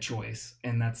don't have a choice,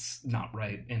 and that's not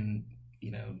right. And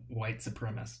white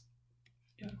supremacist.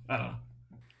 Yeah, I don't know.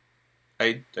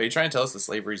 Are you trying to tell us that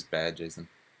slavery's bad, Jason?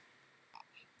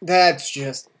 That's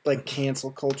just like cancel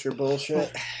culture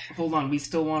bullshit. Hold on, we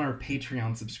still want our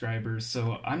Patreon subscribers,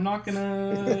 so I'm not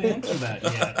gonna answer that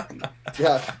yet.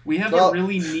 Yeah. We have Well- a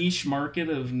really niche market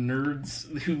of nerds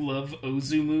who love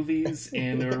Ozu movies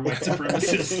and are white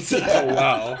supremacists. Oh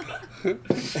wow.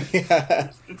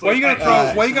 Yeah. It's Why like, you gotta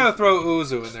throw? Why you gotta throw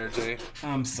Uzu in there, Jay?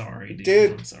 I'm sorry, dude.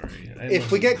 Dude, I'm sorry. I If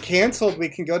love we you. get canceled, we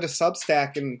can go to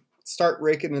Substack and start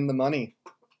raking in the money.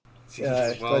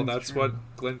 well, Glenn- that's what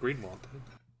Glenn Greenwald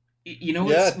did. You know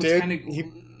Yeah, what's dude. kind of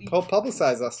He'll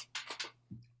publicize us.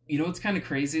 you know what's kind of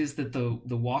crazy is that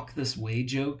the walk this way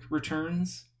joke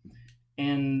returns,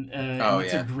 and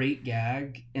it's a great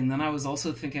gag. And then I was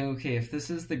also thinking, okay, if this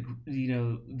is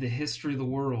the history of the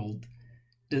world,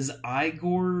 does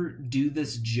Igor do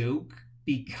this joke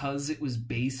because it was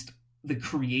based? The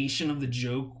creation of the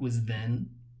joke was then.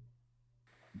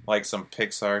 Like some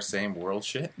Pixar same world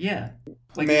shit. Yeah,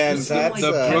 like Man, is this that's,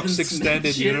 some, The Kevin Brooks Smith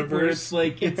extended shit where universe? It's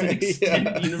like it's an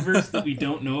extended universe that we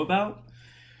don't know about.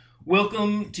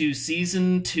 Welcome to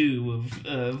season 2 of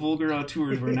Vulgar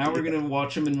Auteurs, where now we're gonna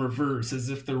watch them in reverse as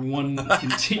if they're one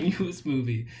continuous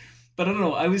movie. But I don't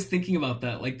know. I was thinking about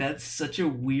that. Like that's such a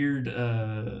weird,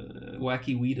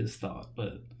 wacky Wheatus thought.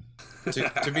 But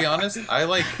To be honest, I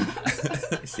like.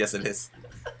 Yes, it is.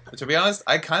 But to be honest,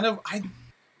 I'm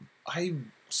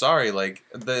sorry. Like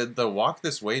the walk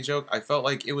this way joke, I felt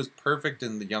like it was perfect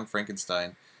in the Young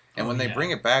Frankenstein, and when they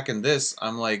bring it back in this,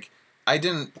 I'm like, I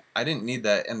didn't need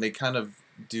that, and they kind of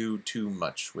do too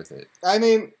much with it. I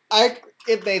mean,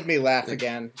 it made me laugh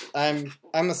again. I'm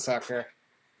a sucker.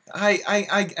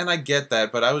 I get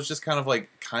that, but I was just kind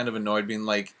of annoyed, being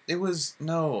like, I'm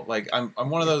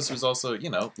one of those who's also,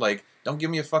 like, don't give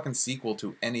me a fucking sequel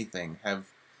to anything.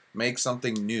 Make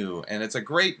something new, and it's a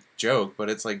great joke, but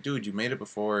it's like, dude, you made it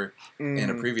before in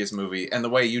a previous movie, and the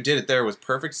way you did it there was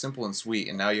perfect, simple, and sweet,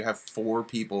 and now you have 4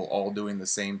 people all doing the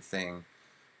same thing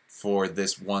for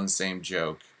this one same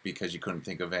joke because you couldn't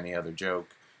think of any other joke,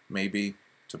 maybe,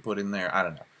 to put in there. I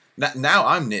don't know. Now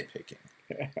I'm nitpicking.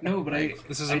 no, but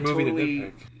This is a movie to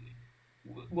nitpick.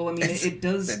 Well, I mean, it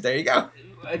does. There you go.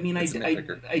 I mean, It's a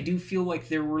nitpicker. I do feel like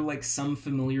there were like some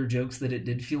familiar jokes that it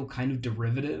did feel kind of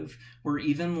derivative, where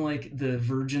even like the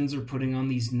virgins are putting on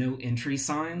these no entry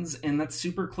signs, and that's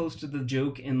super close to the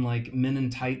joke in like Men in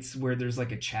Tights, where there's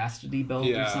like a chastity belt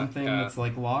or something that's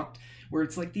like locked. Where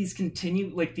it's like these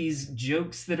these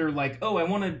jokes that are like, oh, I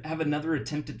want to have another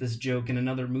attempt at this joke in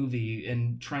another movie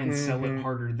and try and sell it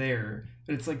harder there.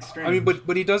 But it's like strange. I mean,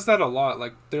 but he does that a lot.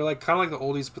 Like they're like kind of like the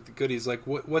oldies but the goodies. Like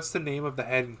what's the name of the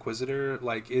head inquisitor?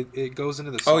 Like it goes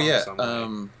into the song. Oh yeah,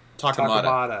 somewhere.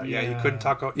 Takamata. Yeah, you couldn't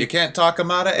talk. You can't talk him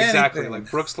out of anything. Exactly. Like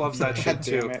Brooks loves that shit God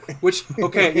too. damn it. Which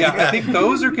I think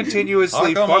those are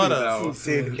continuously funny Takamata. though.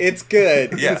 Dude, it's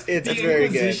good. Yeah. It's the very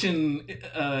good. Inquisition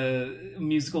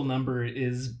musical number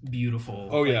is beautiful.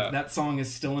 Oh, Like, yeah. that song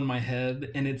is still in my head,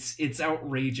 and it's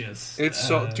outrageous. It's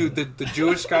so, dude. The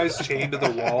Jewish guys chained to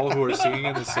the wall who are singing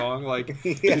in the song, like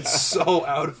it's so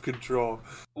out of control.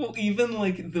 Well, even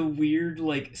like the weird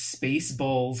like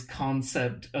Spaceballs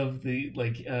concept of the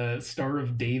like Star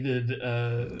of David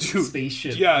Dude,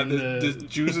 spaceship. yeah, in the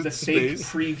Jews in the fake space.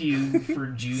 preview for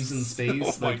Jews in space.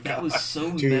 Oh my like that God. was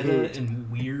so Dude. meta and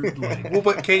weird. Like Well,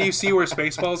 but can you see where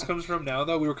Spaceballs comes from now?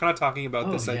 Though we were kind of talking about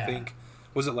Oh, this. I yeah. think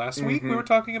was it last week we were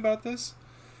talking about this.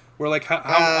 Where like how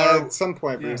At some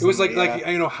point, Yeah. it was like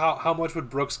recently, yeah. how much would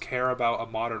Brooks care about a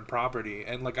modern property,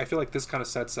 and like I feel like this kind of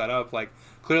sets that up. Like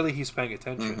clearly he's paying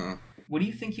attention. what do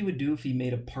you think he would do if he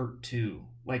made a part 2?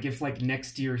 Like if like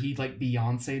next year he like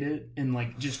Beyonce'd it and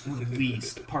like just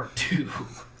released part 2.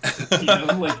 You know,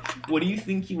 like what do you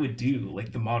think he would do?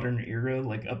 Like the modern era,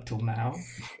 like up till now?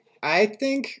 I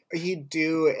think he'd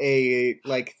do a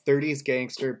like 30s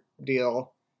gangster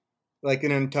deal, like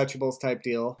an Untouchables type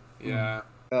deal. Yeah.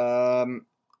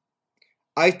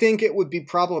 I think it would be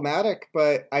problematic,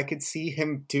 but I could see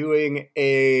him doing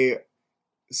a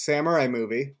samurai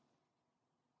movie.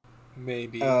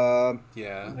 Maybe.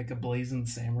 Yeah. Like a blazing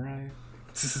samurai?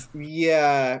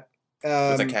 Yeah.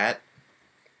 With a cat.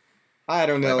 I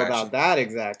don't know Live about action. that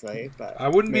exactly, but I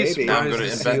wouldn't be maybe. Now I'm surprised gonna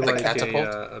to see invent the like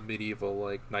catapult. a medieval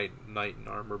like knight in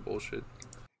armor bullshit.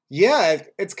 Yeah,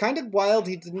 it's kind of wild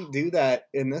he didn't do that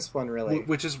in this one, really.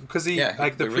 Which is because he Yeah,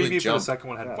 like the they really preview for the jumped. second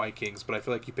one had Yeah. Vikings, but I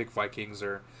feel like you pick Vikings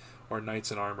or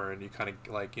knights in armor, and you kind of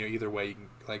like either way you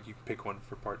can pick one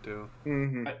for part 2.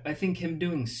 Hmm. I think him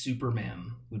doing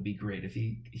Superman would be great if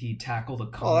he tackled a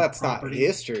comic Well, that's property. not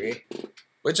history.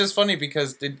 Which is funny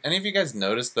because did any of you guys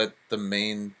notice that the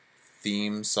main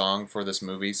theme song for this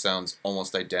movie sounds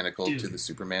almost identical Dude. to the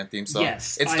Superman theme song.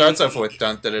 Yes, It starts off with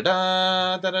dun da da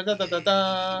da da da da da da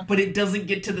da. But it doesn't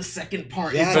get to the second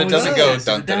part. Yeah, But it doesn't go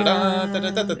dun da da da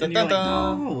da da da da and you're like,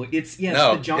 da. no, it's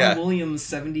No, the John Williams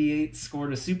 '78 score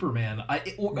to Superman.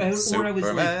 Or I was like,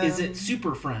 Superman. is it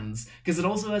Super Friends? Because it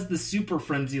also has the Super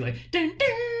Frenzy, like, dun, dun,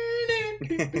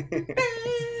 dun, dun, dun,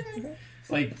 dun.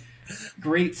 Like,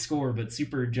 great score, but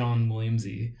super John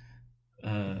Williamsy.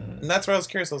 And that's where I was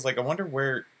curious. I was like, I wonder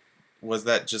where was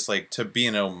that just like to be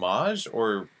an homage,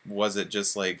 or was it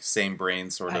just like same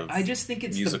brain sort of? I just think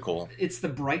it's musical. It's the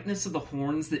brightness of the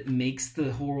horns that makes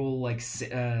the whole like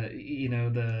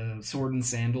the sword and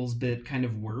sandals bit kind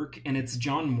of work, and it's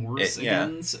John Morris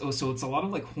again. So it's a lot of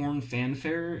like horn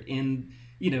fanfare, and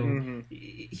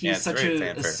he's such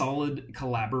a solid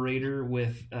collaborator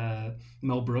with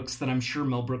Mel Brooks that I'm sure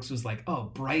Mel Brooks was like,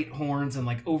 oh, bright horns and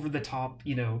like over the top,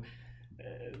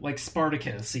 like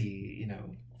Spartacus-y,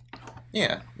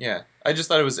 Yeah. I just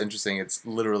thought it was interesting. It's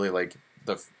literally like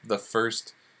the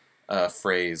first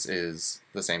phrase is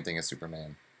the same thing as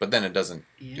Superman, but then it doesn't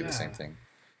do the same thing.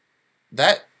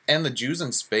 That and the Jews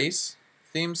in Space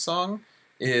theme song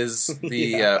is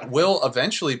the will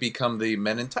eventually become the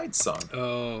Men in Tights song.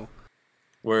 Oh.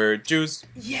 We're Jews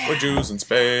in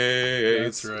space.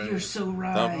 That's right. You're so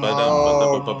right.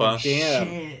 Oh, damn.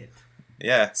 Shit.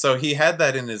 Yeah, so he had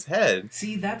that in his head.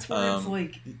 See, that's where it's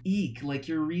like, eek. Like,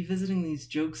 you're revisiting these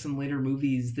jokes in later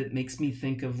movies that makes me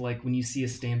think of, like, when you see a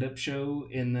stand-up show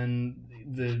and then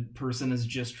the person is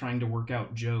just trying to work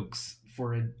out jokes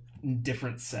for a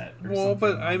different set or something.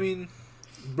 But, I mean,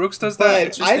 Brooks does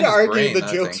that. But I'd argue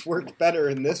the jokes work better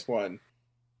in this one.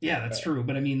 Yeah, that's true.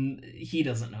 But, I mean, he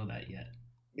doesn't know that yet.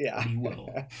 Yeah. But he will.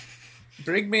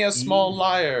 Bring me a small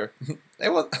liar. It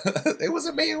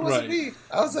wasn't me. It wasn't me.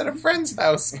 I was at a friend's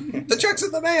house. The check's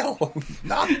in the mail.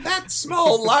 Not that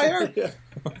small liar.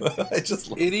 I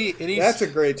just that's a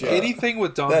great joke. Anything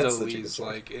with Dom DeLuise,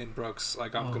 like in Brooks,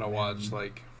 like I'm gonna watch.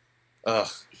 Like,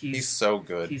 he's so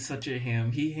good. He's such a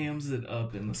ham. He hams it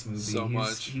up in this movie so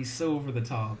much. He's so over the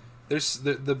top. There's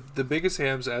the biggest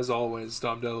hams as always.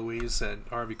 Dom DeLuise and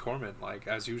Harvey Korman, like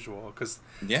as usual, because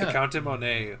the Count of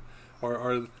Monet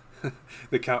or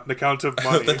the Count of Money. Yeah. Count the money!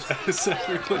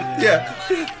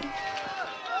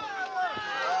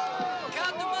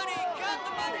 Count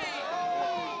the money!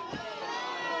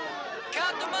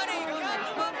 Count the money! Count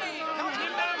the money!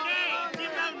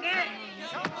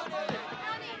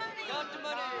 Count the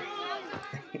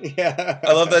money! Yeah.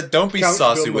 I love that. Don't be Count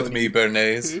saucy Bill with Mooney. me,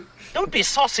 Bernays. Don't be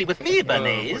saucy with me,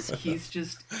 Bernays.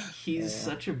 He's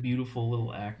such a beautiful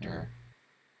little actor.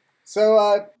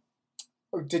 So,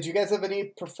 did you guys have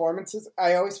any performances?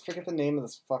 I always forget the name of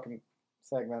this fucking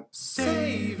segment.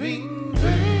 Saving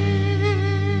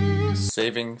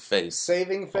face.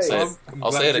 Saving face.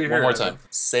 I'll say it one more time.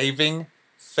 Saving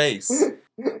face.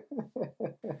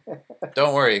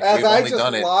 Don't worry, we've only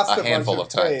done it a handful of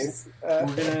times.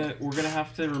 We're gonna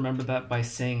have to remember that by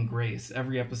saying grace.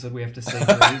 Every episode we have to say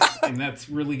grace, and that's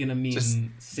really gonna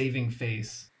mean saving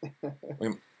face.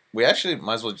 We actually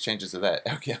might as well change it to that.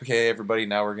 Okay, everybody,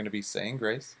 now we're going to be saying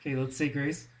grace. Okay, let's say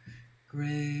grace.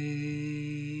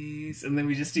 Grace. And then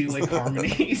we just do, like,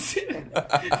 harmonies.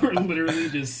 We're literally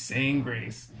just saying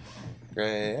grace.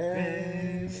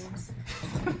 Grace.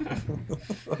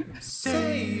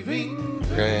 Saving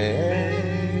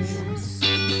grace.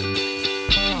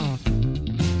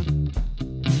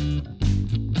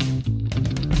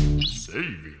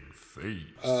 Saving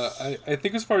face. I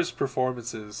think as far as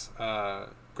performances,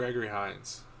 Gregory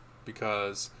Hines,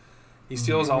 because he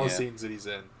steals all the scenes that he's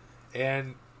in,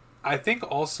 and I think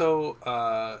also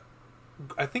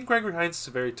I think Gregory Hines is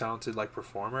a very talented like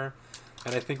performer,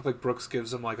 and I think like Brooks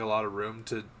gives him like a lot of room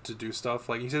to do stuff.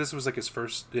 Like you said, this was like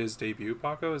his debut.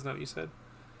 Paco, isn't that what you said?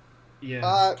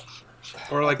 Yeah.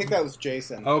 Or like I think that was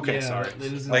Jason. Okay, Yeah, sorry.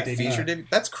 it was Like debut. feature debut?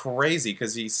 That's crazy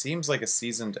because he seems like a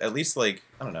seasoned, at least like,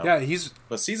 I don't know. Yeah, he's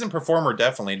a seasoned performer,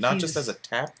 definitely, not just as a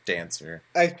tap dancer.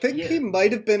 I think he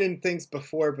might have been in things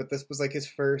before, but this was like his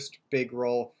first big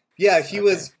role. Yeah, he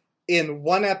was in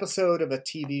one episode of a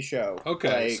TV show.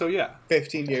 Okay, like, so yeah.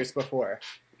 15 years before.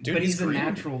 Dude, but he's a green.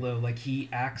 natural though. Like he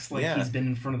acts like he's been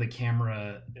in front of the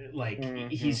camera.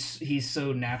 Like he's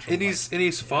so natural. And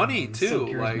he's funny too. So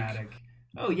like charismatic.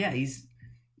 Oh yeah,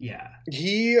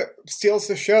 He steals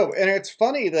the show, and it's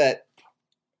funny that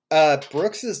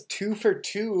Brooks is 2 for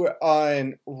 2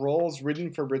 on roles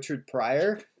written for Richard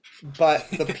Pryor, but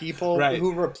the people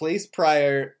who replaced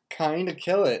Pryor kind of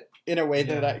kill it in a way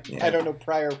that I don't know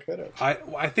Pryor could have.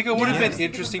 I think it would have been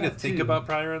interesting to think about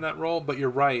Pryor in that role, but you're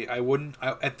right.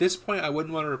 At this point, I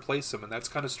wouldn't want to replace him, and that's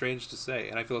kind of strange to say.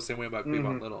 And I feel the same way about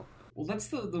Cleavon Little. Well, that's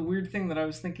the weird thing that I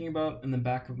was thinking about in the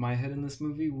back of my head in this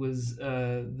movie was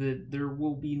that there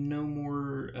will be no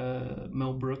more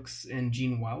Mel Brooks and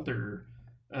Gene Wilder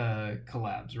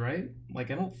collabs, right? Like,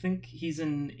 I don't think he's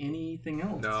in anything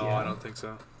else. No, yeah? I don't think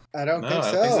so. I don't think I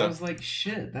so. don't think I so. was like,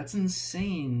 shit, that's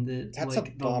insane. That's like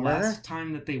a the bummer. last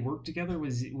time that they worked together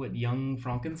was what, Young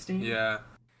Frankenstein? Yeah.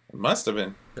 It must have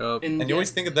been. Yup. And you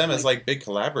always think of them as like big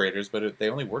collaborators, but they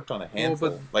only worked on a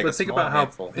handful. but a think small about how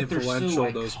handful. But they're so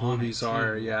influential those iconic, movies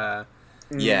are. too. Yeah.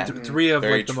 Yeah. Three of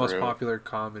Very like the most true. popular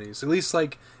comedies, at least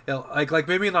like like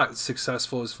maybe not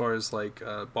successful as far as like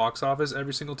box office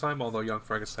every single time, although Young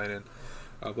Frankenstein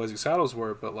and Blazing Saddles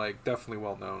were, but like definitely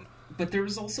well known. But there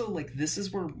was also like, this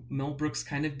is where Mel Brooks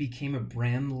kind of became a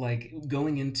brand. Like,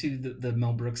 going into the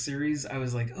Mel Brooks series, I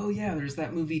was like, oh yeah, there's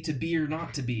that movie To Be or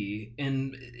Not to Be,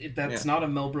 and that's not a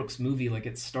Mel Brooks movie. Like,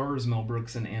 it stars Mel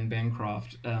Brooks and Anne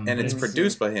Bancroft, And it's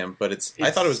produced by him, but I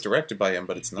thought it was directed by him,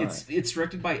 but it's not. It's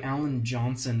directed by Alan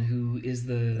Johnson, who is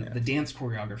the dance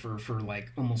choreographer for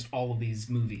like almost all of these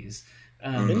movies.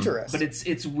 Interesting. But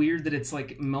it's weird that it's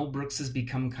like Mel Brooks has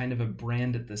become kind of a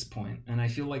brand at this point, and I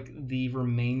feel like the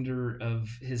remainder of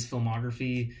his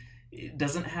filmography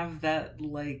doesn't have that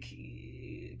like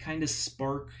kind of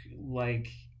spark like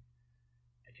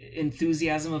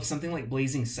enthusiasm of something like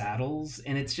Blazing Saddles,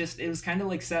 and it was kind of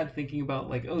like sad thinking about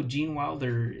like, oh, Gene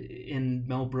Wilder and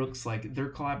Mel Brooks, like their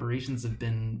collaborations have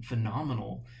been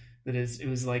phenomenal. It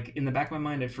was like in the back of my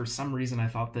mind, for some reason I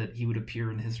thought that he would appear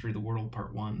in History of the World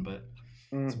Part 1, but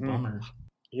it's a bummer.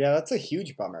 Yeah, that's a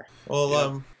huge bummer.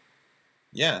 Well,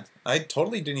 yeah, I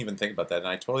totally didn't even think about that, and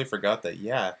I totally forgot that,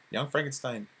 Young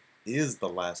Frankenstein is the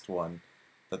last one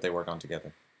that they work on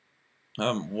together.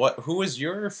 Who was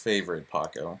your favorite,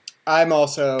 Paco? I'm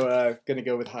also gonna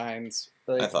go with Hines.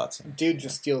 Like, I thought so. Dude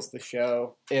just steals the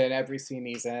show in every scene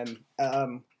he's in.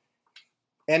 And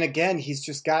again, he's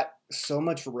just got so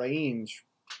much range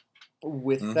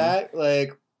with that,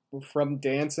 like from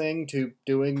dancing to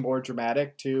doing more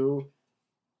dramatic to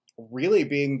really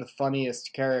being the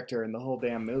funniest character in the whole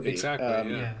damn movie.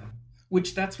 Exactly. Yeah.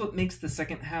 Which that's what makes the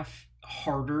second half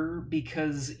harder,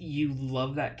 because you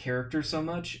love that character so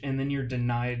much, and then you're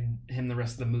denied him the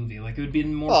rest of the movie. Like, it would be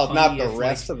more funny not the if,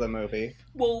 rest like, of the movie.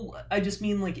 Well, I just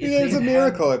mean like, if There's they a had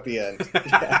miracle at the end. But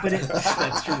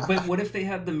that's true. But what if they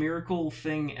had the miracle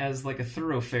thing as like a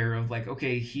thoroughfare of like,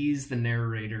 okay, he's the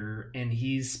narrator and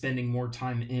he's spending more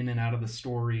time in and out of the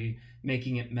story,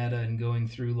 making it meta and going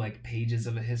through like pages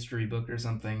of a history book or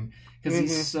something, because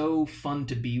he's so fun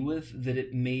to be with that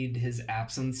it made his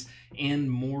absence and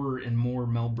more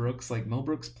Mel Brooks. Like, Mel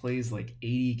Brooks plays like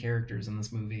 80 characters in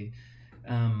this movie,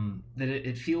 that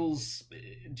it feels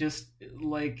just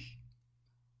like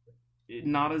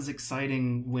not as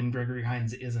exciting when Gregory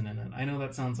Hines isn't in it. I know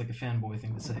that sounds like a fanboy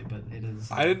thing to say, but it is.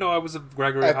 I didn't know I was a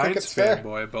Gregory I think Hines it's fair.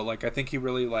 fanboy, but like I think he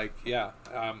really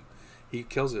he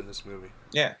kills it in this movie.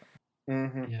 Yeah.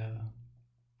 Yeah.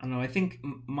 I don't know. I think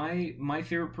my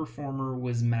favorite performer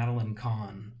was Madeline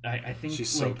Kahn. I think She's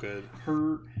so good.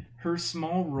 Her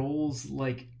small roles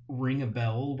like ring a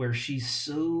bell, where she's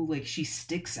so like, she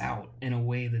sticks out in a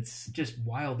way that's just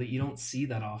wild, that you don't see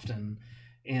that often.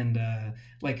 And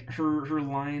like her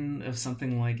line of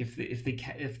something like,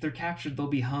 if they're captured, they'll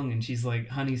be hung, and she's like,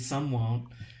 honey, some won't.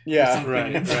 Yeah,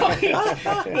 right. It's like,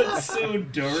 that's so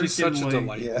dark. She's such and, a like,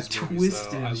 delight in these movies,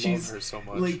 though. twisted. I She's love her so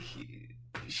much. like,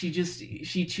 she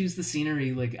chews the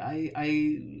scenery. Like,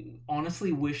 I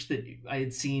honestly wish that I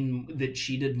had seen that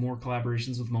she did more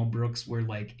collaborations with Mel Brooks where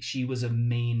like she was a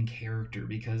main character,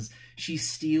 because she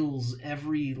steals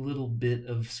every little bit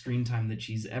of screen time that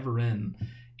she's ever in,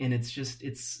 and it's just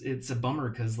it's a bummer,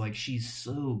 because like she's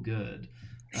so good.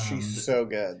 She's so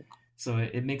good. So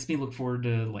it makes me look forward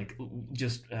to like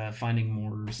just finding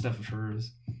more stuff of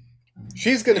hers.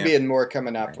 She's going to be in more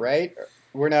coming up, right?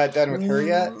 We're not done with her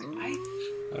yet?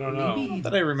 I don't know. Maybe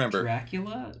That I remember.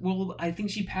 Dracula? Well, I think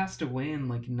she passed away in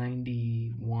like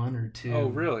 91 or 2. Oh,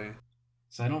 really?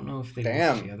 So I don't know if they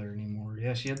Damn. work together anymore.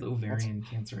 Yeah, she had the ovarian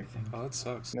cancer, I think. Oh, that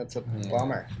sucks. That's a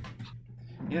bummer.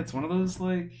 Yeah, it's one of those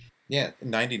like... Yeah,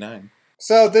 99.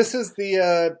 So this is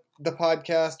the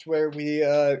podcast where we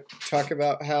talk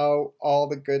about how all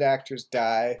the good actors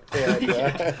die, and,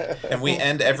 And we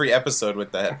end every episode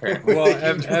with that, apparently. Well,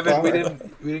 Huge Evan, we bummer.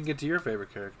 didn't get to your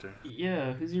favorite character.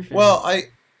 Yeah, who's your favorite? Well,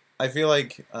 I feel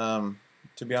like, to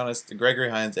be honest, Gregory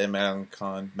Hines and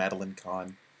Madeline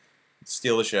Kahn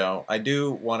steal the show. I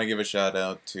do want to give a shout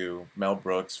out to Mel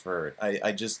Brooks for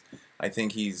I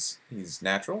think he's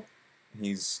natural.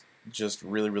 He's just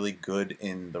really, really good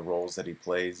in the roles that he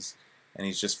plays, and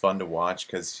he's just fun to watch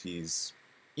because he's,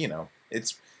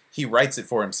 he writes it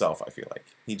for himself, I feel like.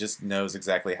 He just knows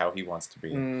exactly how he wants to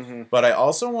be. Mm-hmm. But I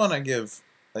also want to give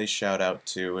a shout out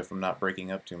to, if I'm not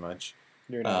breaking up too much,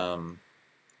 You're not.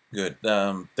 good.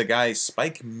 The guy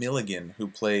Spike Milligan, who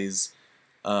plays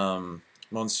Monsieur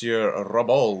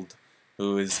Robold,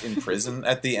 who is in prison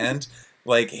at the end.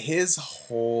 Like, his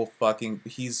whole fucking...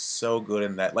 He's so good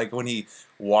in that. Like, when he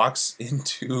walks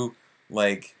into,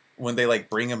 like... When they, like,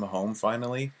 bring him home,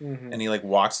 finally, Mm-hmm. and he, like,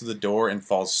 walks to the door and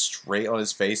falls straight on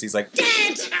his face, he's like...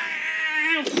 Dad!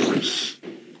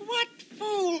 What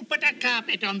fool put a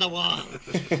carpet on the wall?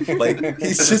 Like,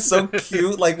 he's just so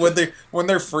cute. Like, when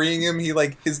they're freeing him, he,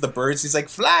 like, is the birds. He's like,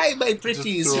 fly, my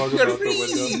pretties, throw them you're out the free,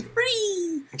 window.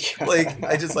 free. Like,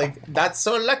 I just, like, that's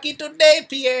so lucky today,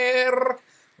 Pierre.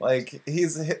 Like,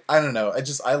 I don't know.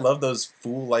 I love those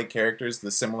fool-like characters,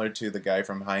 similar to the guy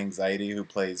from High Anxiety who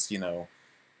plays, you know,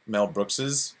 Mel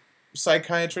Brooks's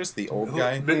psychiatrist, the old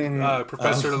guy.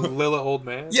 Professor Lilla Old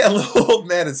Man? Yeah, little old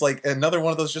man. It's like another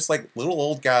one of those just, like, little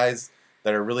old guys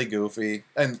that are really goofy.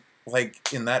 And,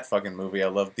 like, in that fucking movie, I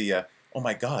love the, oh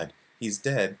my god, he's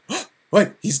dead.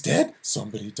 Wait, he's dead?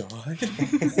 Somebody died?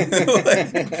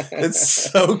 Like, it's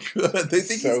so good. They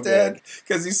think So he's dead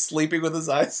because he's sleeping with his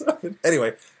eyes open.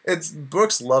 Anyway,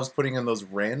 Brooks loves putting in those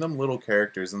random little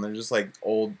characters, and they're just like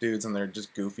old dudes, and they're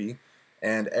just goofy.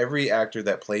 And every actor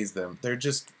that plays them, they're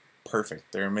just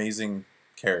perfect. They're amazing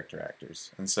character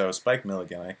actors. And so Spike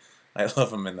Milligan, I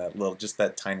love him in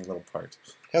that tiny little part.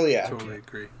 Hell yeah. Totally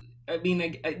agree. I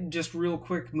mean, I just real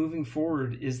quick, moving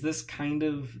forward, is this kind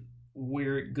of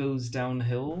where it goes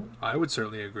downhill? I would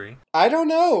certainly agree. I don't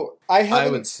know. I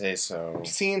haven't would say so.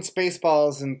 seen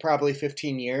Spaceballs in probably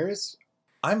 15 years.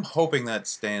 I'm hoping that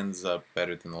stands up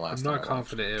better than the last I'm time. not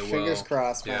confident it will. Fingers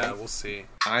crossed, man. Yeah, we'll see.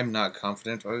 I'm not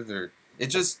confident either. It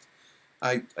just,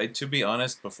 I to be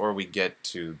honest, before we get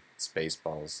to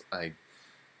Spaceballs,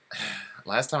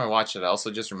 last time I watched it, I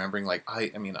also just remembering, like,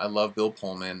 I mean, I love Bill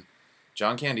Pullman,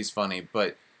 John Candy's funny,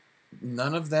 but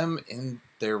none of them in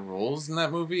their roles in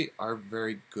that movie are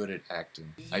very good at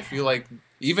acting. I feel like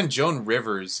even Joan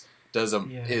Rivers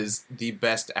is the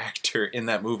best actor in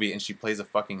that movie, and she plays a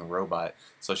fucking robot,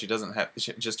 so she doesn't have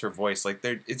just her voice. Like,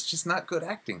 it's just not good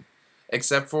acting,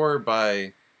 except for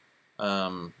by,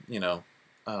 you know,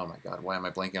 oh my god, why am I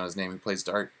blanking on his name? Who plays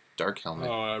Dark Helmet?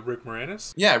 Oh, Rick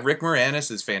Moranis? Yeah, Rick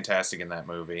Moranis is fantastic in that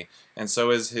movie, and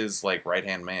so is his, like,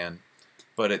 right-hand man.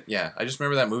 But I just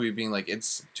remember that movie being like,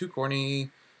 it's too corny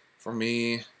for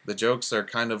me. The jokes are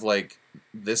kind of like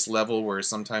this level where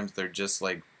sometimes they're just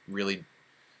like really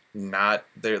not,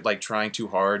 they're like trying too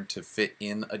hard to fit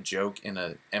in a joke in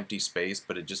an empty space,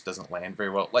 but it just doesn't land very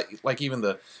well. Like even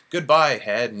the goodbye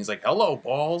head, and he's like, hello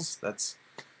balls.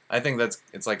 I think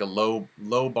it's like a low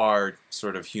bar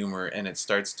sort of humor, and it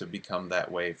starts to become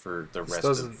that way for the rest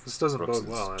of this doesn't Brooks's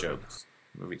bode well. jokes.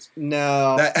 Movies.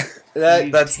 No,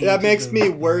 That's that makes me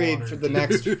the worried water. for the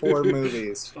next 4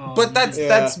 movies. But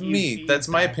that's You me. That's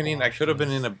my feedback opinion. I watch could have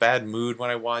been in a those. bad mood when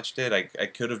I watched it. I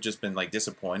could have just been like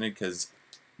disappointed because,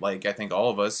 like, I think all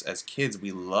of us as kids,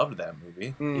 we loved that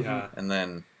movie, Mhm. Yeah. and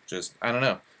then just I don't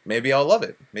know. Maybe I'll love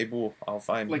it. Maybe I'll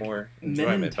find Like, more Men in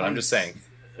enjoyment. But I'm just Tights saying.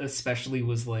 especially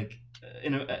was like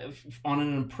on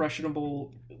an impressionable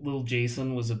little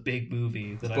Jason was a big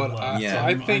movie that But I loved. Yeah. So I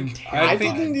I'm think I terrified.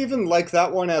 didn't even like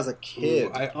that one as a kid.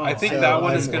 Ooh, I Oh, think so that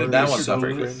one I'm is going to That be one's so not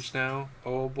very good. cringe now.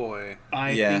 Oh boy.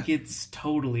 I Yeah. think it's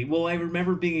totally. Well, I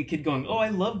remember being a kid going, "Oh, I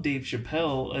love Dave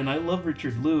Chappelle and I love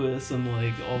Richard Lewis and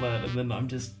like all that," and then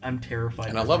I'm terrified.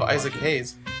 And I to love rewatch Isaac it.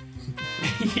 Hayes.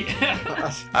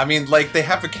 Yeah. I mean, like, they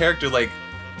have a character like,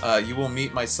 you will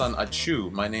meet my son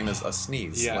Achu. My name is a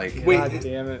sneeze. Yeah. Like, Wait, God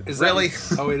damn it. Is Really?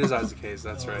 That, oh, it is Isaac Hayes.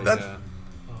 That's right. That's- Yeah.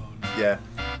 Oh, no. yeah.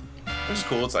 Which is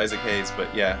cool. It's Isaac Hayes,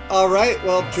 but yeah. All right,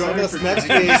 well, join Sorry us for next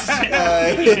trying.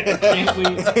 week Can't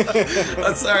wait.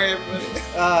 I'm sorry,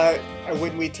 everybody.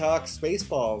 when we talk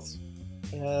Spaceballs.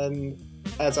 And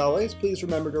as always, please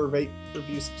remember to rate,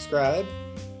 review, subscribe.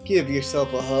 Give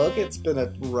yourself a hug. It's been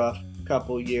a rough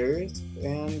couple years,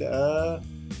 and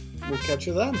we'll catch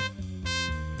you then.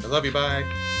 I love you. Bye.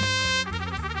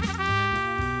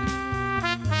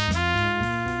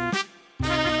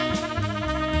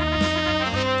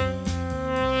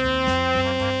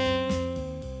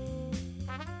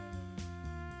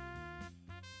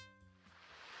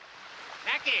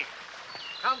 Mackie,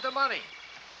 count the money.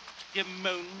 The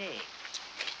Monet.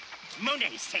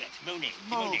 Monet, say it. Monet.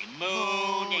 Monet.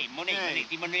 Monet. Monet.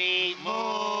 Monet.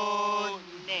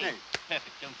 Monet.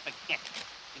 Perfect. Don't forget.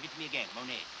 Give it to me again.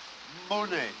 Monet.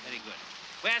 Monet. Very good.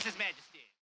 Where's His Majesty?